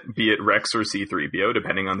pilot, be it Rex or C-3PO,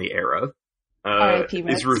 depending on the era,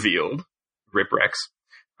 is revealed. Rip Rex.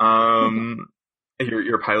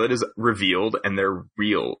 Your pilot is revealed, and they're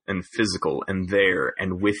real and physical and there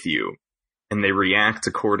and with you, and they react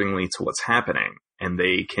accordingly to what's happening, and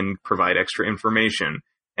they can provide extra information,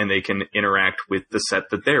 and they can interact with the set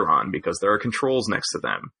that they're on because there are controls next to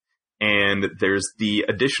them. And there's the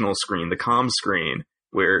additional screen, the comm screen,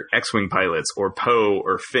 where X-Wing pilots or Poe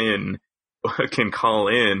or Finn can call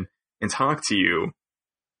in and talk to you.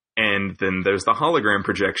 And then there's the hologram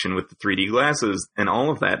projection with the 3D glasses, and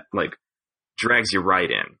all of that, like, drags you right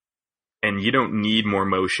in. And you don't need more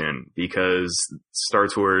motion because Star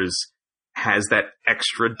Tours has that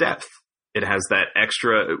extra depth. It has that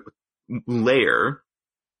extra layer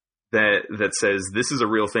that says this is a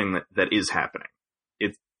real thing that is happening.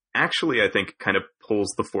 It actually, I think, kind of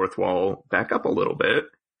pulls the fourth wall back up a little bit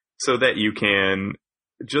so that you can,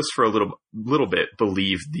 just for a little bit,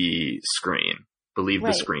 believe the screen. Believe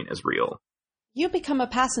the screen is real. You become a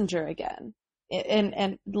passenger again.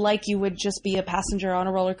 And like you would just be a passenger on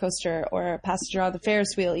a roller coaster or a passenger on the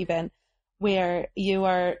Ferris wheel, even, where you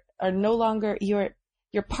are no longer, you're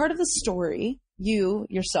part of the story, you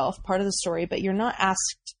yourself, part of the story, but you're not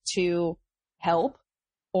asked to help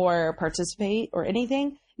or participate or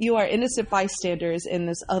anything. You are innocent bystanders in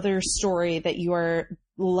this other story that you are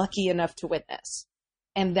lucky enough to witness.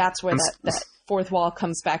 And that's where that fourth wall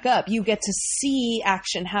comes back up. You get to see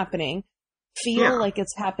action happening, feel like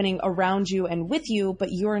it's happening around you and with you, but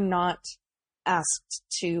you're not asked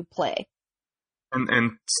to play.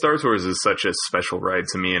 And Star Tours is such a special ride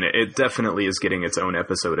to me, and it definitely is getting its own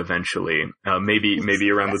episode eventually.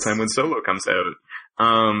 Maybe around the time when Solo comes out.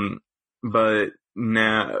 But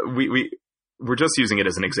now we're just using it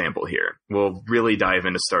as an example here. We'll really dive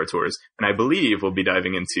into Star Tours, and I believe we'll be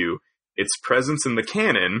diving into its presence in the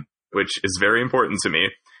canon, which is very important to me,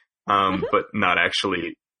 but not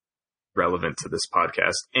actually relevant to this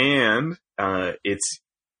podcast, and it's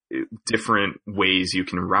different ways you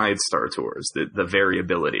can ride Star Tours, the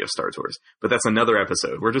variability of Star Tours. But that's another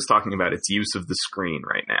episode. We're just talking about its use of the screen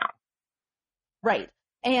right now. Right.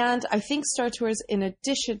 And I think Star Tours, in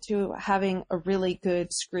addition to having a really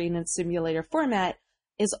good screen and simulator format,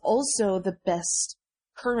 is also the best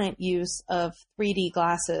current use of 3D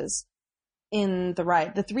glasses in the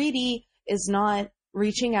ride. The 3D is not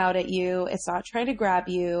reaching out at you. It's not trying to grab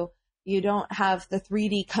you. You don't have the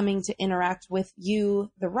 3D coming to interact with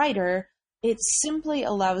you, the rider. It simply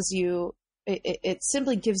allows you, it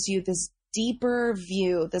simply gives you this deeper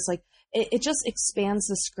view, this like, it just expands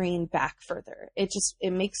the screen back further. It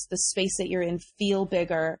makes the space that you're in feel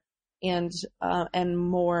bigger and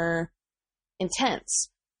more intense.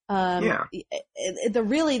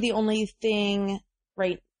 The only thing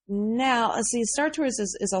right now, see, Star Tours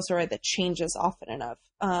is also right that changes often enough.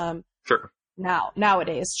 Sure.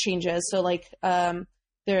 Nowadays changes. So like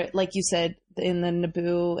like you said in the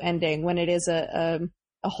Naboo ending, when it is a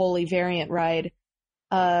wholly variant ride,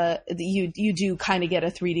 you do kind of get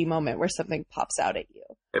a 3D moment where something pops out at you.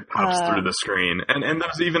 It pops through the screen. And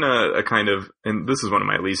there's even a kind of, and this is one of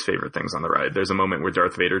my least favorite things on the ride, there's a moment where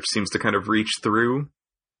Darth Vader seems to kind of reach through.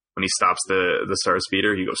 When he stops the Star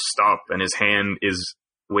Speeder, he goes, stop, and his hand is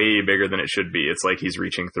way bigger than it should be. It's like he's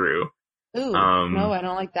reaching through. Ooh, no, I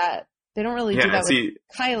don't like that. They don't really do that with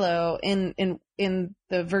Kylo in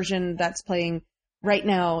the version that's playing right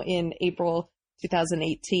now in April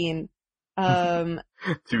 2018. To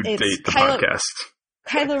date the podcast.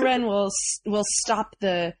 Kylo Ren will stop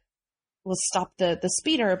the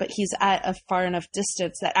speeder, but he's at a far enough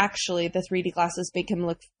distance that actually the 3D glasses make him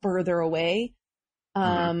look further away,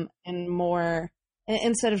 and more,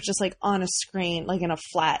 instead of just like on a screen, like in a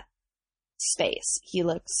flat space, he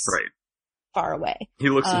looks far away. He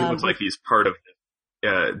looks like he's part of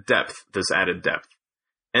depth, this added depth.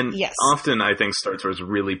 And often I think Star Tours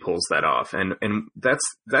really pulls that off, and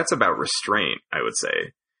that's about restraint, I would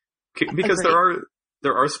say, because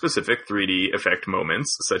there are specific 3D effect moments,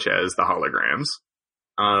 such as the holograms.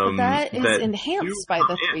 But that is enhanced by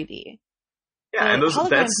the 3D. Yeah, and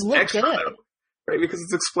that's extra, though, right? Because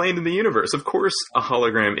it's explained in the universe. Of course, a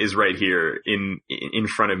hologram is right here in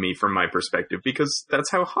front of me from my perspective, because that's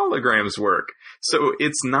how holograms work. So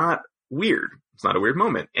it's not weird. It's not a weird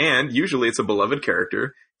moment. And usually it's a beloved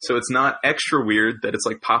character, so it's not extra weird that it's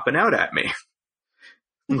like popping out at me.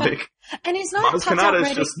 Like, and he's not Maz Kanata's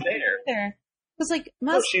right just there. Either. It's like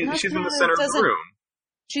she's in the center of the room.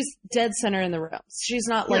 She's dead center in the room. She's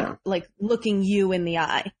not like looking you in the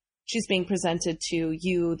eye. She's being presented to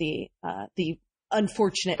you, the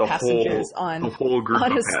unfortunate passengers on the whole group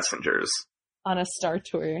of passengers on a Star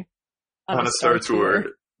Tour. On a Star Tour.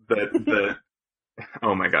 That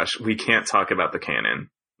oh my gosh, we can't talk about the canon.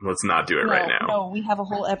 Let's not do it right now. No, we have a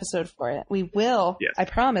whole episode for it. We will. Yes. I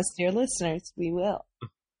promise, dear listeners, we will.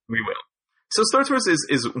 We will. So Star Tours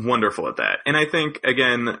is wonderful at that. And I think,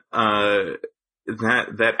 again,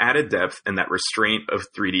 that added depth and that restraint of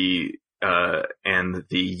 3D and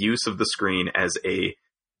the use of the screen as a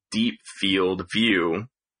deep field view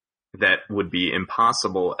that would be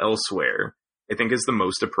impossible elsewhere, I think is the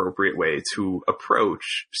most appropriate way to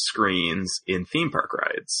approach screens in theme park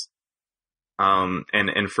rides.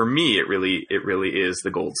 And for me, it really is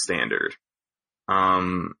the gold standard.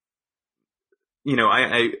 You know,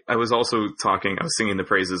 I was also I was singing the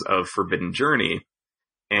praises of Forbidden Journey,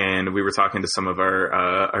 and we were talking to some of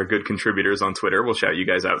our good contributors on Twitter. We'll shout you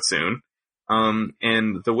guys out soon.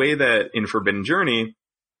 And the way that in Forbidden Journey,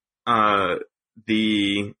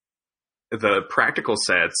 the practical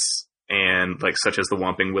sets and like such as the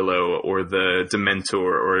Whomping Willow or the Dementor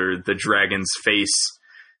or the Dragon's Face,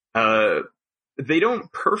 they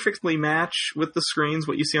don't perfectly match with the screens,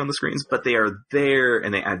 what you see on the screens, but they are there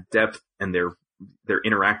and they add depth and they're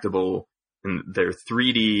interactable and they're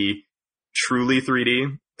 3D, truly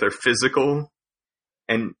 3D. They're physical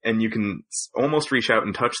and you can almost reach out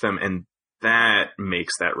and touch them, and that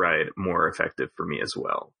makes that ride more effective for me as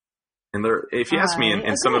well. And if you ask me,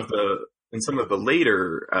 in some of the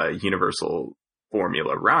later Universal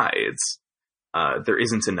Formula rides, there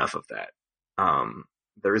isn't enough of that.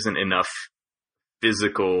 There isn't enough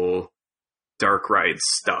physical dark ride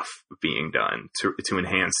stuff being done to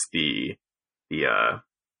enhance the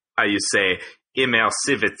how you say,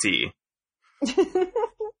 immersivity.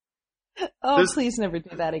 Please never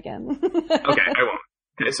do that again. Okay, I won't.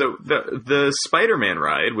 Okay, so the Spider-Man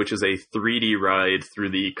ride, which is a 3D ride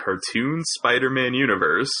through the cartoon Spider-Man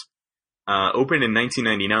universe, opened in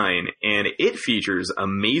 1999, and it features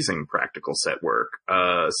amazing practical set work,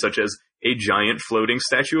 such as a giant floating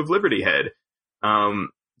Statue of Liberty head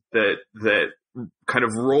that kind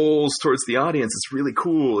of rolls towards the audience. It's really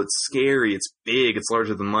cool. It's scary. It's big. It's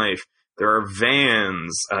larger than life. There are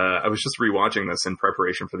vans. I was just rewatching this in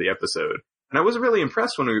preparation for the episode, and I was really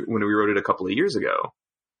impressed when we wrote it a couple of years ago.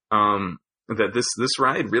 That this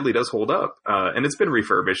ride really does hold up, and it's been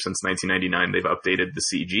refurbished since 1999. They've updated the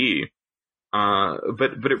CG,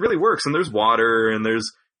 but it really works. And there's water, and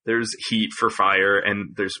there's heat for fire,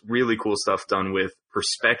 and there's really cool stuff done with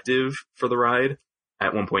perspective for the ride.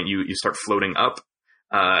 At one point, you start floating up,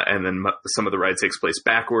 and then some of the ride takes place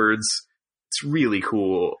backwards. It's really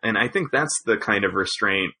cool, and I think that's the kind of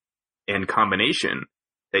restraint and combination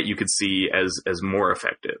that you could see as more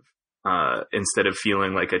effective, instead of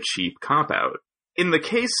feeling like a cheap cop-out. In the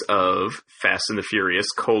case of Fast and the Furious,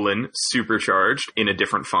 supercharged in a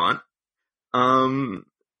different font,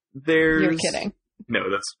 there's... You're kidding. No,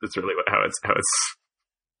 that's really how it's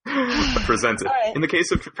presented. Right. In the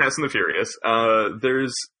case of Fast and the Furious,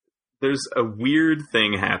 there's a weird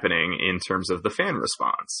thing happening in terms of the fan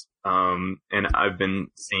response. And I've been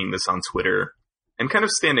seeing this on Twitter and kind of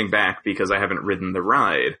standing back because I haven't ridden the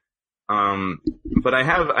ride. But I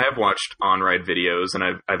have watched on-ride videos, and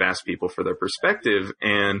I've asked people for their perspective,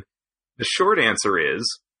 and the short answer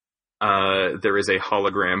is there is a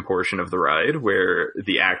hologram portion of the ride where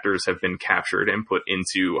the actors have been captured and put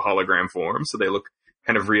into hologram form, so they look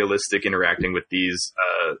kind of realistic, interacting with these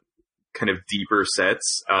kind of deeper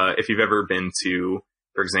sets. If you've ever been to,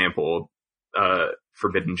 for example,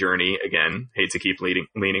 Forbidden Journey. Again, hate to keep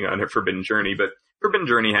leaning on it, Forbidden Journey, but Forbidden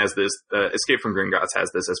Journey has this, Escape from Gringotts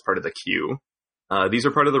has this as part of the queue. These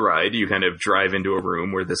are part of the ride. You kind of drive into a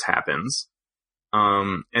room where this happens.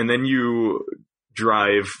 And then you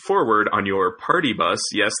drive forward on your party bus.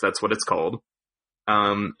 Yes, that's what it's called.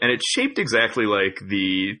 And it's shaped exactly like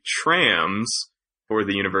the trams for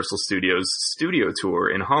the Universal Studios Studio Tour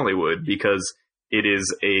in Hollywood, because it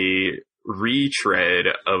is a retread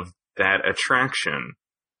of that attraction.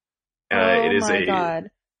 It is a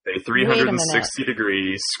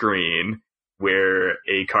 360-degree screen where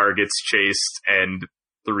a car gets chased and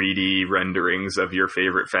 3D renderings of your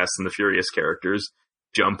favorite Fast and the Furious characters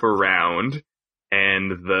jump around,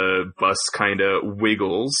 and the bus kind of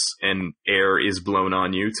wiggles and air is blown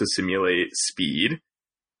on you to simulate speed.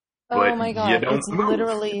 Oh my god, it's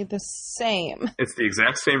literally the same. It's the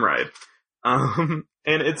exact same ride. And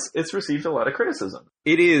it's received a lot of criticism.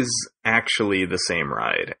 It is actually the same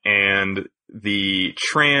ride, and the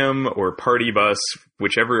tram or party bus,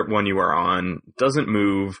 whichever one you are on, doesn't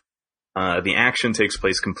move. The action takes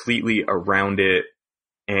place completely around it,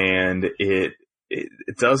 and it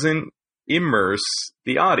doesn't immerse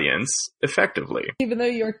the audience effectively. Even though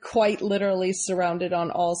you're quite literally surrounded on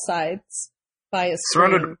all sides by a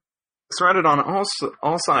screen. Surrounded on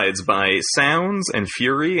all sides by sounds and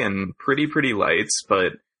fury and pretty lights,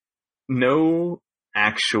 but no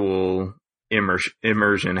actual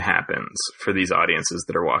immersion happens for these audiences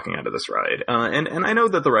that are walking out of this ride. And I know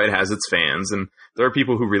that the ride has its fans, and there are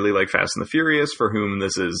people who really like Fast and the Furious for whom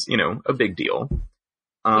this is, a big deal.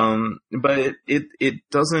 But it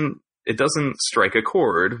doesn't strike a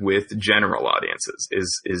chord with general audiences,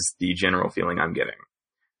 is the general feeling I'm getting.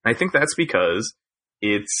 I think that's because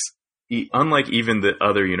it's, unlike even the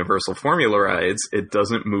other Universal Formula rides, it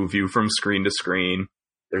doesn't move you from screen to screen.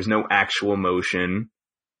 There's no actual motion.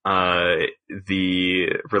 The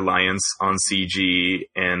reliance on CG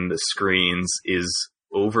and the screens is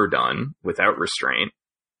overdone without restraint.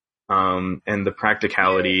 And the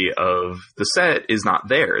practicality of the set is not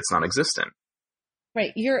there. It's non-existent.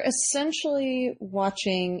 Right. You're essentially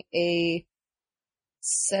watching a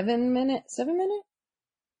 7 minute?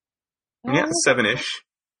 Yeah, 7-ish.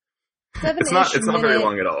 It's not very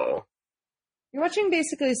long at all. You're watching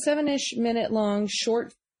basically a 7-ish minute long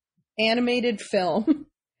short animated film,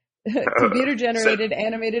 computer generated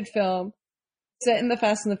animated film set in the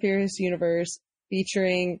Fast and the Furious universe,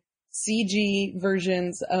 featuring CG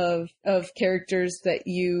versions of characters that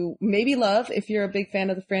you maybe love if you're a big fan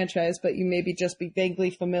of the franchise, but you maybe just be vaguely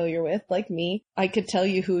familiar with, like me. I could tell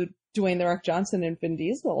you who Dwayne "The Rock" Johnson and Vin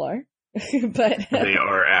Diesel are, but they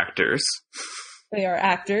are actors. They are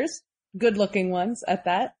actors. Good looking ones at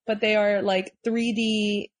that, but they are like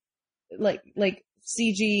 3D, like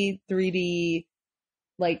CG 3D,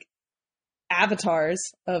 like avatars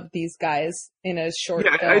of these guys in a short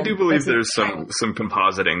film. I do believe there's some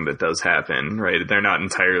compositing that does happen, right? They're not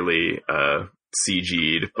entirely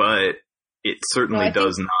CG'd, but it certainly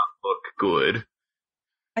does not look good.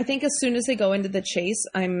 I think as soon as they go into the chase,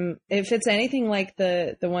 if it's anything like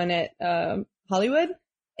the one at Hollywood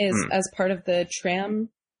is as part of the tram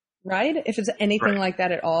ride, if it's anything like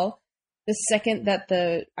that at all, the second that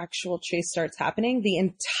the actual chase starts happening, the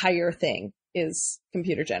entire thing is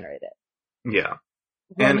computer generated. Yeah.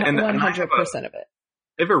 100% of it.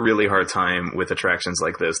 I have a really hard time with attractions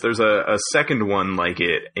like this. There's a second one like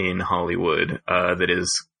it in Hollywood that is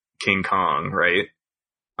King Kong, right?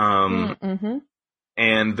 Mm-hmm.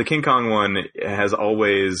 And the King Kong one has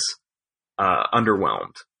always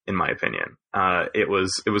underwhelmed, in my opinion. It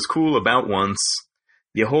was cool about once.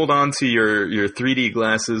 You hold on to your 3D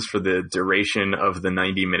glasses for the duration of the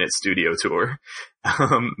 90-minute studio tour.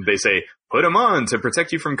 They say, put them on to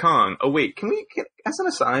protect you from Kong. Oh, wait, as an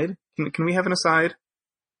aside, can we have an aside?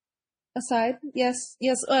 Aside? Yes.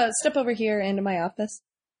 Step over here into my office.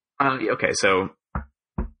 Okay, so...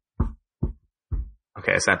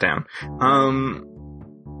 Okay, I sat down.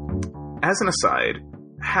 As an aside,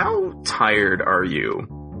 how tired are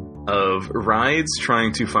you of rides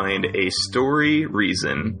trying to find a story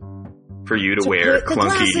reason for you to wear put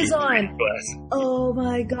clunky glasses on? Oh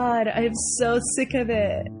my god, I'm so sick of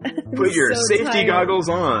it. Put your safety goggles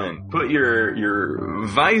on. Put your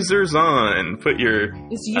visors on.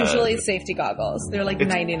 It's usually safety goggles. They're like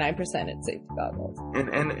 99% it's safety goggles.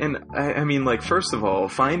 And I mean, like, first of all,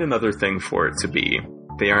 find another thing for it to be.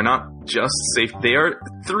 They are not just safe. They are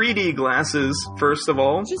 3D glasses, first of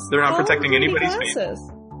all. They're not protecting anybody's face.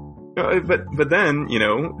 But then,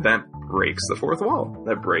 that breaks the fourth wall.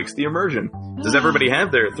 That breaks the immersion. Does everybody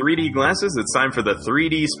have their 3D glasses? It's time for the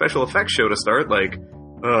 3D special effects show to start. Like,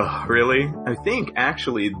 Ugh, really? I think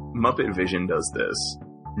actually Muppet Vision does this.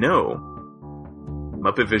 No.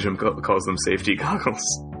 Muppet Vision calls them safety goggles.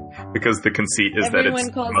 Because the conceit is Everyone that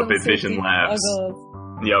it's calls Muppet them Vision safety Labs.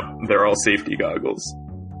 goggles. Yep, they're all safety goggles.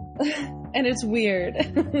 And it's weird.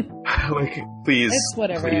 Like, please, It's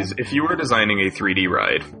whatever. please, if you are designing a 3D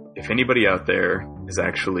ride, if anybody out there is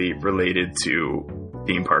actually related to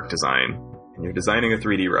theme park design, and you're designing a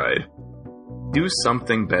 3D ride, do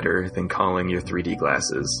something better than calling your 3D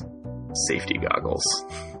glasses safety goggles.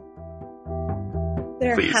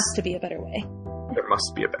 There Please. has to be a better way. There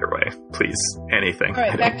must be a better way. Please. Anything. All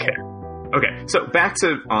right, I back don't care. Okay, so back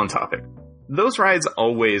to on topic. Those rides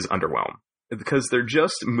always underwhelm because they're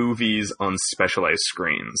just movies on specialized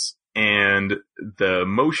screens. And the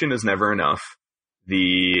motion is never enough.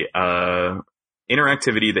 The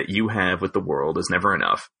interactivity that you have with the world is never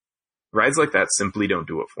enough. Rides like that simply don't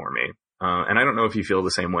do it for me. And I don't know if you feel the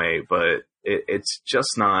same way, but it's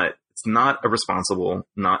just not, it's not a responsible,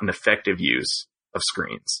 not an effective use of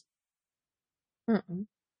screens. Mm-mm.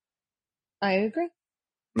 I agree.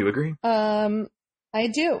 You agree? I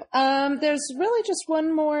do. There's really just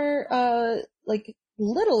one more, like,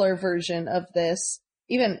 littler version of this.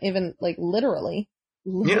 Even like literally.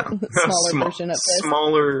 Yeah. Smaller version of this.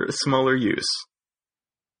 Smaller use.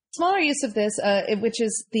 Smaller use of this, which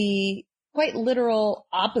is the quite literal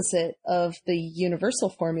opposite of the universal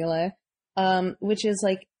formula, which is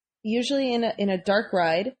like usually in a dark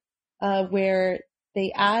ride, where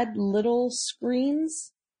they add little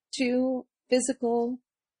screens to physical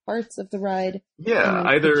parts of the ride. Yeah,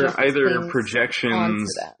 either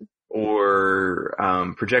projections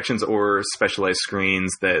or specialized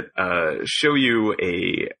screens that show you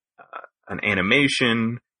an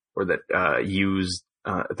animation, or that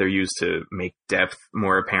they're used to make depth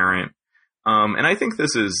more apparent. And I think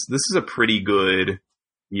this is a pretty good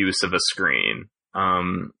use of a screen.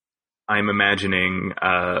 I'm imagining,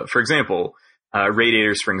 for example,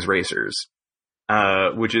 Radiator Springs Racers,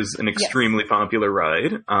 which is an extremely popular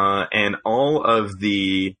ride, and all of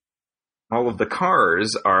the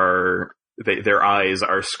cars are their eyes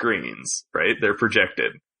are screens, right? They're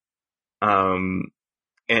projected. And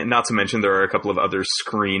not to mention there are a couple of other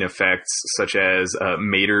screen effects, such as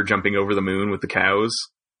Mater jumping over the moon with the cows,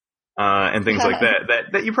 and things like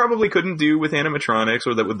that you probably couldn't do with animatronics,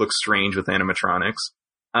 or that would look strange with animatronics.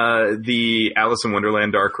 The Alice in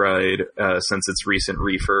Wonderland dark ride, since its recent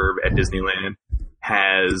refurb at Disneyland,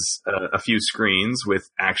 has a few screens with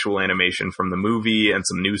actual animation from the movie and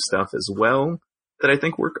some new stuff as well that I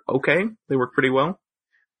think work okay. They work pretty well.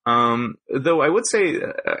 Though I would say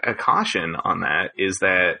a caution on that is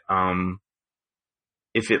that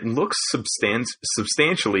if it looks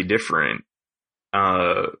substantially different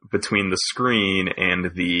between the screen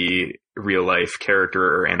and the real life character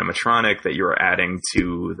or animatronic that you're adding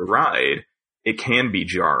to the ride, it can be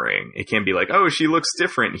jarring. It can be like, oh, she looks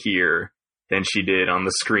different here than she did on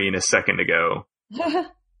the screen a second ago.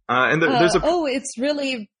 And there's it's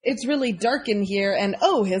really dark in here, and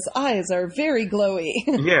oh, his eyes are very glowy.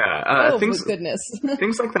 Yeah, goodness.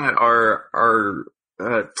 Things like that are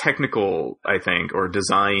technical, I think, or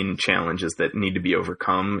design challenges that need to be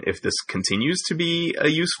overcome if this continues to be a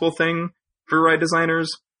useful thing for ride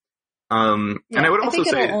designers. And I would also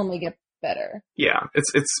say it'll only get better. Yeah,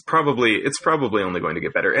 it's probably only going to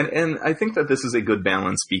get better, and I think that this is a good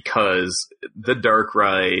balance because the dark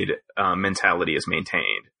ride mentality is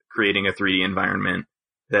maintained, creating a 3D environment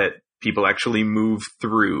that people actually move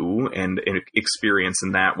through and experience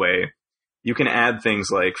in that way. You can add things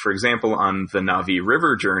like, for example, on the Navi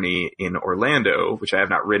River journey in Orlando, which I have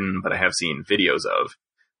not ridden, but I have seen videos of.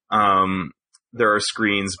 There are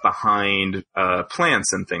screens behind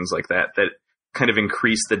plants and things like that kind of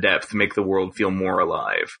increase the depth, make the world feel more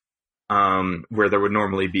alive. Where there would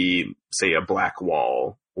normally be, say, a black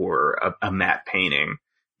wall or a matte painting.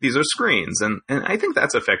 These are screens, and I think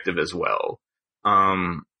that's effective as well.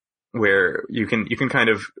 Where you can kind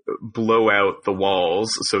of blow out the walls,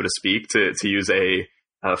 so to speak, to use a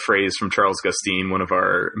phrase from Charles Gustine, one of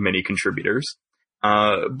our many contributors.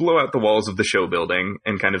 Blow out the walls of the show building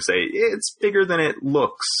and kind of say, it's bigger than it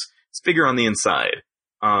looks. It's bigger on the inside.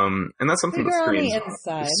 And that's something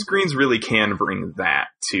that screens really can bring that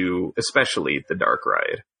to, especially the dark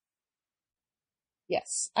ride.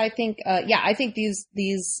 Yes, I think, I think this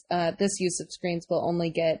use of screens will only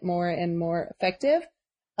get more and more effective.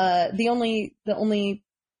 The only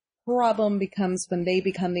problem becomes when they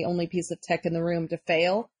become the only piece of tech in the room to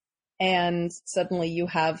fail, and suddenly you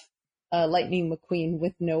have Lightning McQueen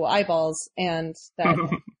with no eyeballs, and that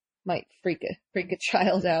might freak a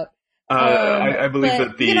child out. I believe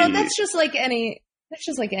but, that that's just like any It's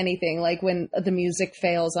just like anything, like when the music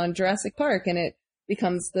fails on Jurassic Park and it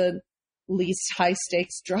becomes the least high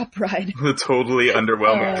stakes drop ride. The totally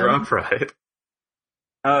underwhelming drop ride.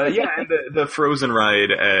 Yeah, and the Frozen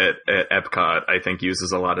ride at Epcot, I think,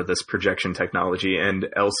 uses a lot of this projection technology, and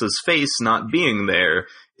Elsa's face not being there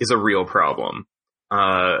is a real problem.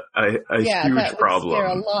 A huge problem. There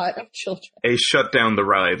are a lot of children. A shut down the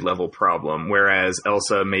ride level problem, whereas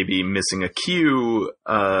Elsa may be missing a cue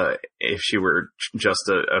if she were just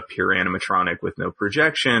a pure animatronic with no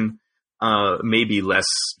projection, may be less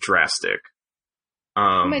drastic.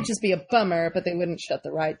 It might just be a bummer, but they wouldn't shut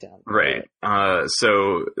the ride down. Right.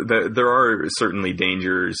 So there are certainly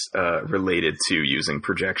dangers related to using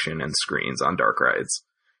projection and screens on dark rides.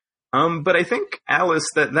 But I think, Alice,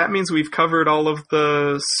 that means we've covered all of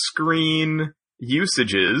the screen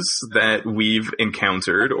usages that we've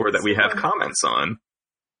encountered or that we have comments on.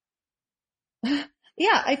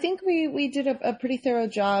 Yeah, I think we did a pretty thorough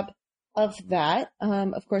job of that.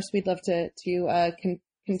 Of course, we'd love to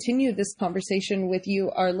continue this conversation with you,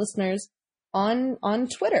 our listeners, on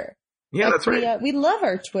Twitter. Yeah, that's right. We love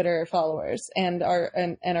our Twitter followers and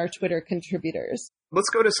our Twitter contributors. Let's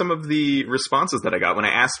go to some of the responses that I got when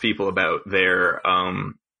I asked people about their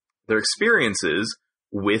experiences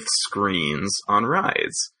with screens on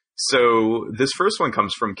rides. So this first one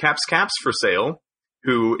comes from Caps for Sale,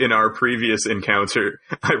 who in our previous encounter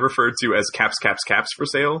I referred to as Caps for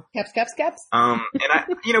Sale. Caps.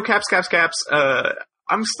 And Caps.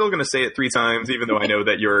 I'm still going to say it 3 times, even though I know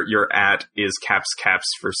that your at is Caps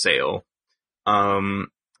for Sale. And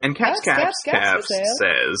Caps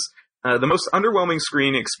says, the most underwhelming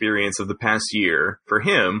screen experience of the past year for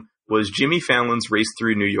him was Jimmy Fallon's Race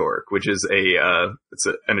Through New York, which is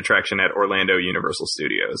an attraction at Orlando Universal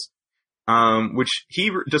Studios, which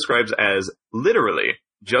he describes as literally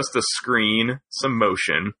just a screen, some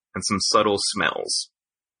motion, and some subtle smells.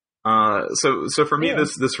 So for me,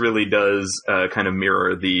 this really does kind of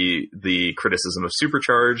mirror the criticism of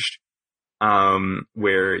Supercharged,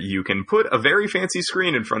 where you can put a very fancy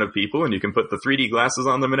screen in front of people and you can put the 3D glasses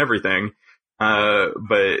on them and everything,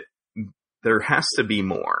 but there has to be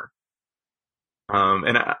more.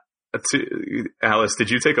 Alice, did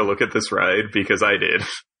you take a look at this ride? Because I did.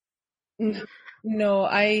 No,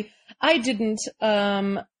 I didn't,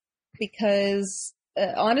 because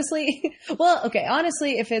honestly,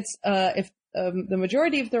 if it's if the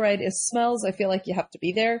majority of the ride is smells, I feel like you have to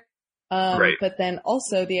be there. Right. But then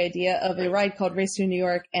also the idea of a ride called Race to New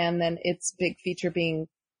York and then its big feature being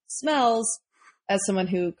smells, as someone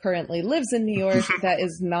who currently lives in New York,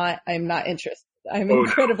 I'm not interested. I'm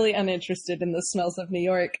incredibly uninterested in the smells of New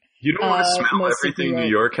York. You don't want to smell everything New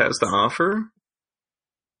York has to offer?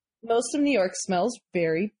 Most of New York smells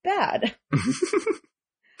very bad.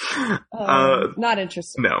 Not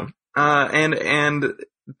interested. No. And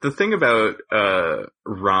the thing about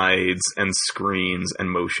rides and screens and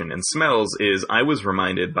motion and smells is I was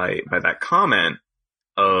reminded by that comment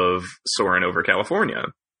of Soarin' Over California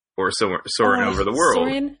or Soarin' Over the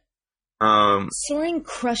World. Soarin'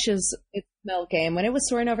 crushes its smell game. When it was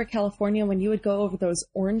Soarin' Over California, when you would go over those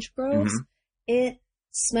orange groves, it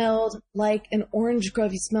smelled like an orange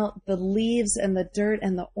grove. You smelled the leaves and the dirt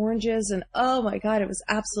and the oranges, and oh my god, it was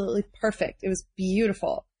absolutely perfect. It was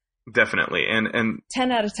beautiful. Definitely, and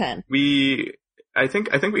 10 out of 10. I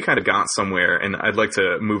think we kind of got somewhere, and I'd like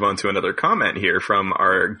to move on to another comment here from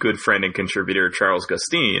our good friend and contributor Charles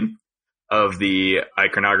Gustine of the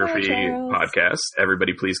Iconography podcast.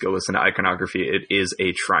 Everybody, please go listen to Iconography. It is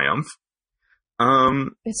a triumph.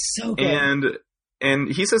 It's so good.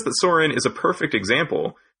 And he says that Soarin' is a perfect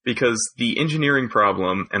example because the engineering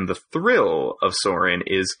problem and the thrill of Soarin'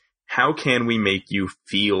 is how can we make you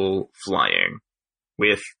feel flying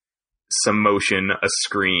with some motion, a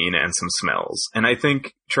screen, and some smells. And I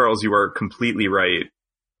think, Charles, you are completely right.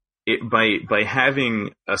 By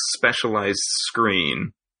having a specialized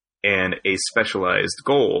screen and a specialized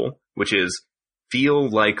goal, which is feel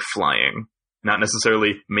like flying, not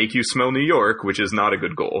necessarily make you smell New York, which is not a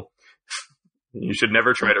good goal. You should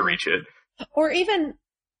never try to reach it. Or even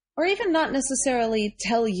not necessarily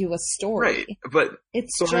tell you a story. Right, but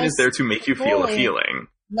Soarin' is there to make you feel a feeling.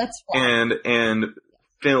 Let's fly. And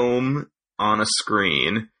film on a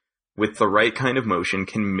screen with the right kind of motion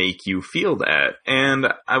can make you feel that. And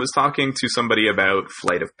I was talking to somebody about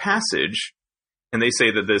Flight of Passage, and they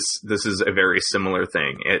say that this is a very similar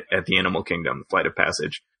thing at the Animal Kingdom, Flight of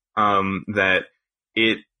Passage, that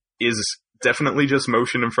it is definitely just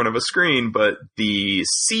motion in front of a screen, but the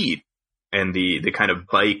seat and the kind of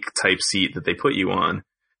bike type seat that they put you on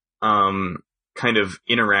kind of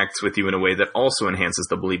interacts with you in a way that also enhances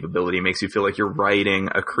the believability, makes you feel like you're riding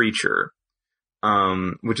a creature.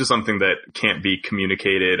 which is something that can't be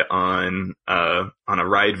communicated on a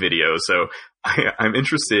ride video. So I'm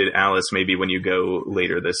interested, Alice, maybe when you go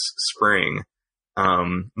later this spring,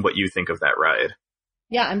 what you think of that ride.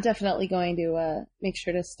 Yeah, I'm definitely going to make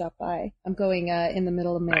sure to stop by. I'm going in the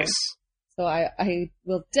middle of May. Nice. So I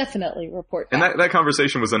will definitely report back. And that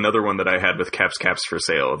conversation was another one that I had with Caps for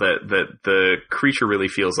Sale, that the creature really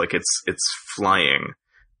feels like it's flying,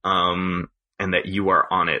 and that you are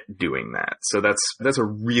on it doing that. So that's a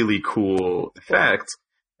really cool effect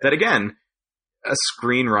that, again, a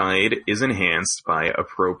screen ride is enhanced by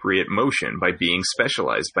appropriate motion, by being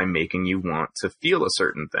specialized, by making you want to feel a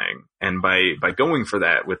certain thing, and by going for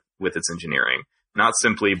that with its engineering, not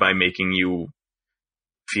simply by making you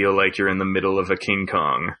feel like you're in the middle of a King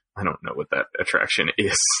Kong. I don't know what that attraction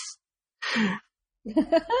is.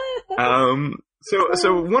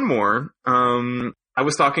 So one more. I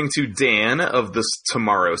was talking to Dan of the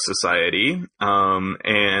Tomorrow Society,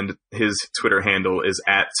 and his Twitter handle is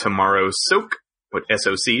 @TomorrowSoc,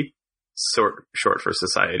 SOC, short for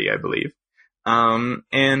society, I believe.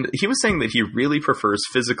 And he was saying that he really prefers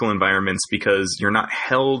physical environments because you're not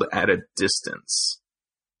held at a distance.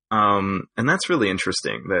 And that's really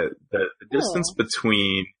interesting, that the distance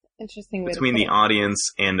between the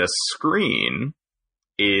audience and a screen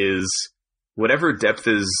is whatever depth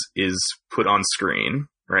is put on screen,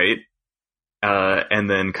 right? And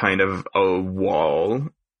then kind of a wall,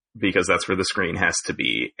 because that's where the screen has to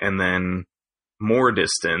be, and then more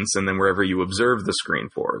distance, and then wherever you observe the screen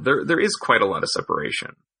for. There is quite a lot of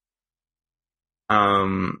separation.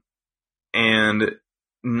 And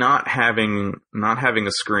not having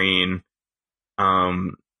a screen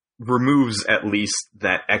removes at least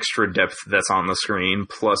that extra depth that's on the screen,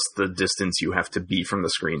 plus the distance you have to be from the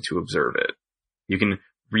screen to observe it. You can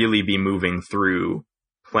really be moving through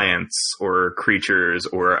plants or creatures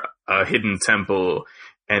or a hidden temple,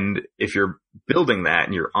 and if you're building that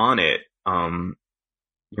and you're on it,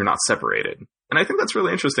 you're not separated. And I think that's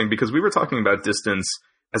really interesting, because we were talking about distance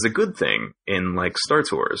as a good thing in, like, Star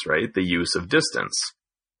Tours, right? The use of distance.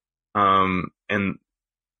 And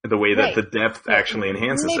the way that the depth actually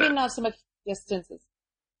enhances it. Maybe not so much distance as,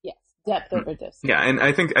 yes, depth over distance. Yeah, and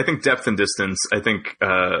I think depth and distance, I think they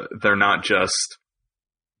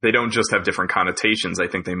don't just have different connotations. I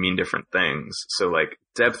think they mean different things. So, like,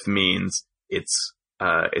 depth means it's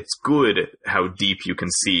good how deep you can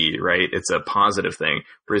see, right? It's a positive thing.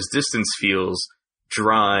 Whereas distance feels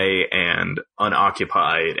dry and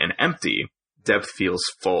unoccupied and empty. Depth feels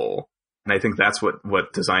full. And I think that's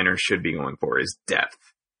what designers should be going for, is depth.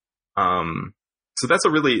 So that's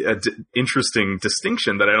a really interesting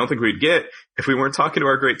distinction that I don't think we'd get if we weren't talking to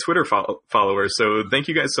our great Twitter followers. So thank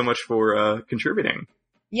you guys so much for contributing.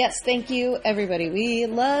 Yes, thank you, everybody. We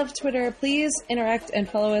love Twitter. Please interact and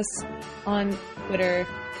follow us on Twitter,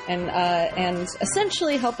 and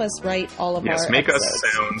essentially help us write all of our episodes. Yes, make us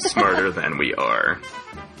sound smarter than we are.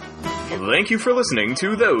 Thank you for listening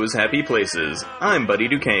to Those Happy Places. I'm Buddy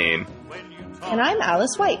Duquesne. And I'm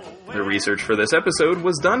Alice White. The research for this episode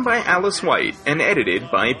was done by Alice White and edited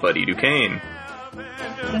by Buddy Duquesne.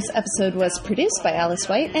 This episode was produced by Alice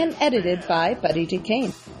White and edited by Buddy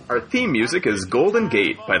Duquesne. Our theme music is Golden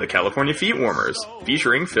Gate by the California Feet Warmers,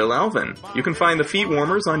 featuring Phil Alvin. You can find the Feet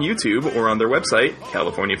Warmers on YouTube or on their website,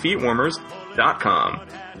 CaliforniaFeetWarmers.com.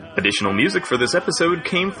 Additional music for this episode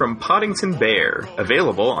came from Poddington Bear,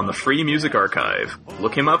 available on the Free Music Archive.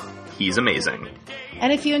 Look him up, he's amazing.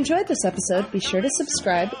 And if you enjoyed this episode, be sure to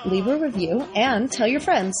subscribe, leave a review, and tell your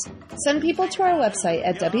friends. Send people to our website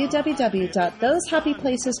at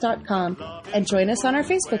www.thosehappyplaces.com and join us on our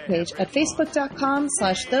Facebook page at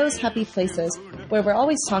facebook.com/thosehappyplaces, where we're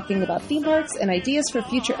always talking about theme parks and ideas for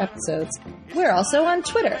future episodes. We're also on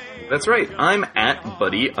Twitter. That's right. I'm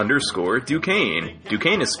 @Buddy_Duquesne.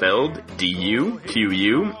 Duquesne is spelled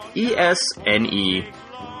DUQUESNE.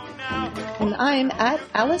 And I'm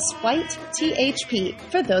 @AliceWhiteTHP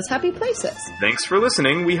for Those Happy Places. Thanks for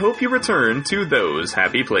listening. We hope you return to Those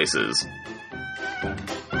Happy Places.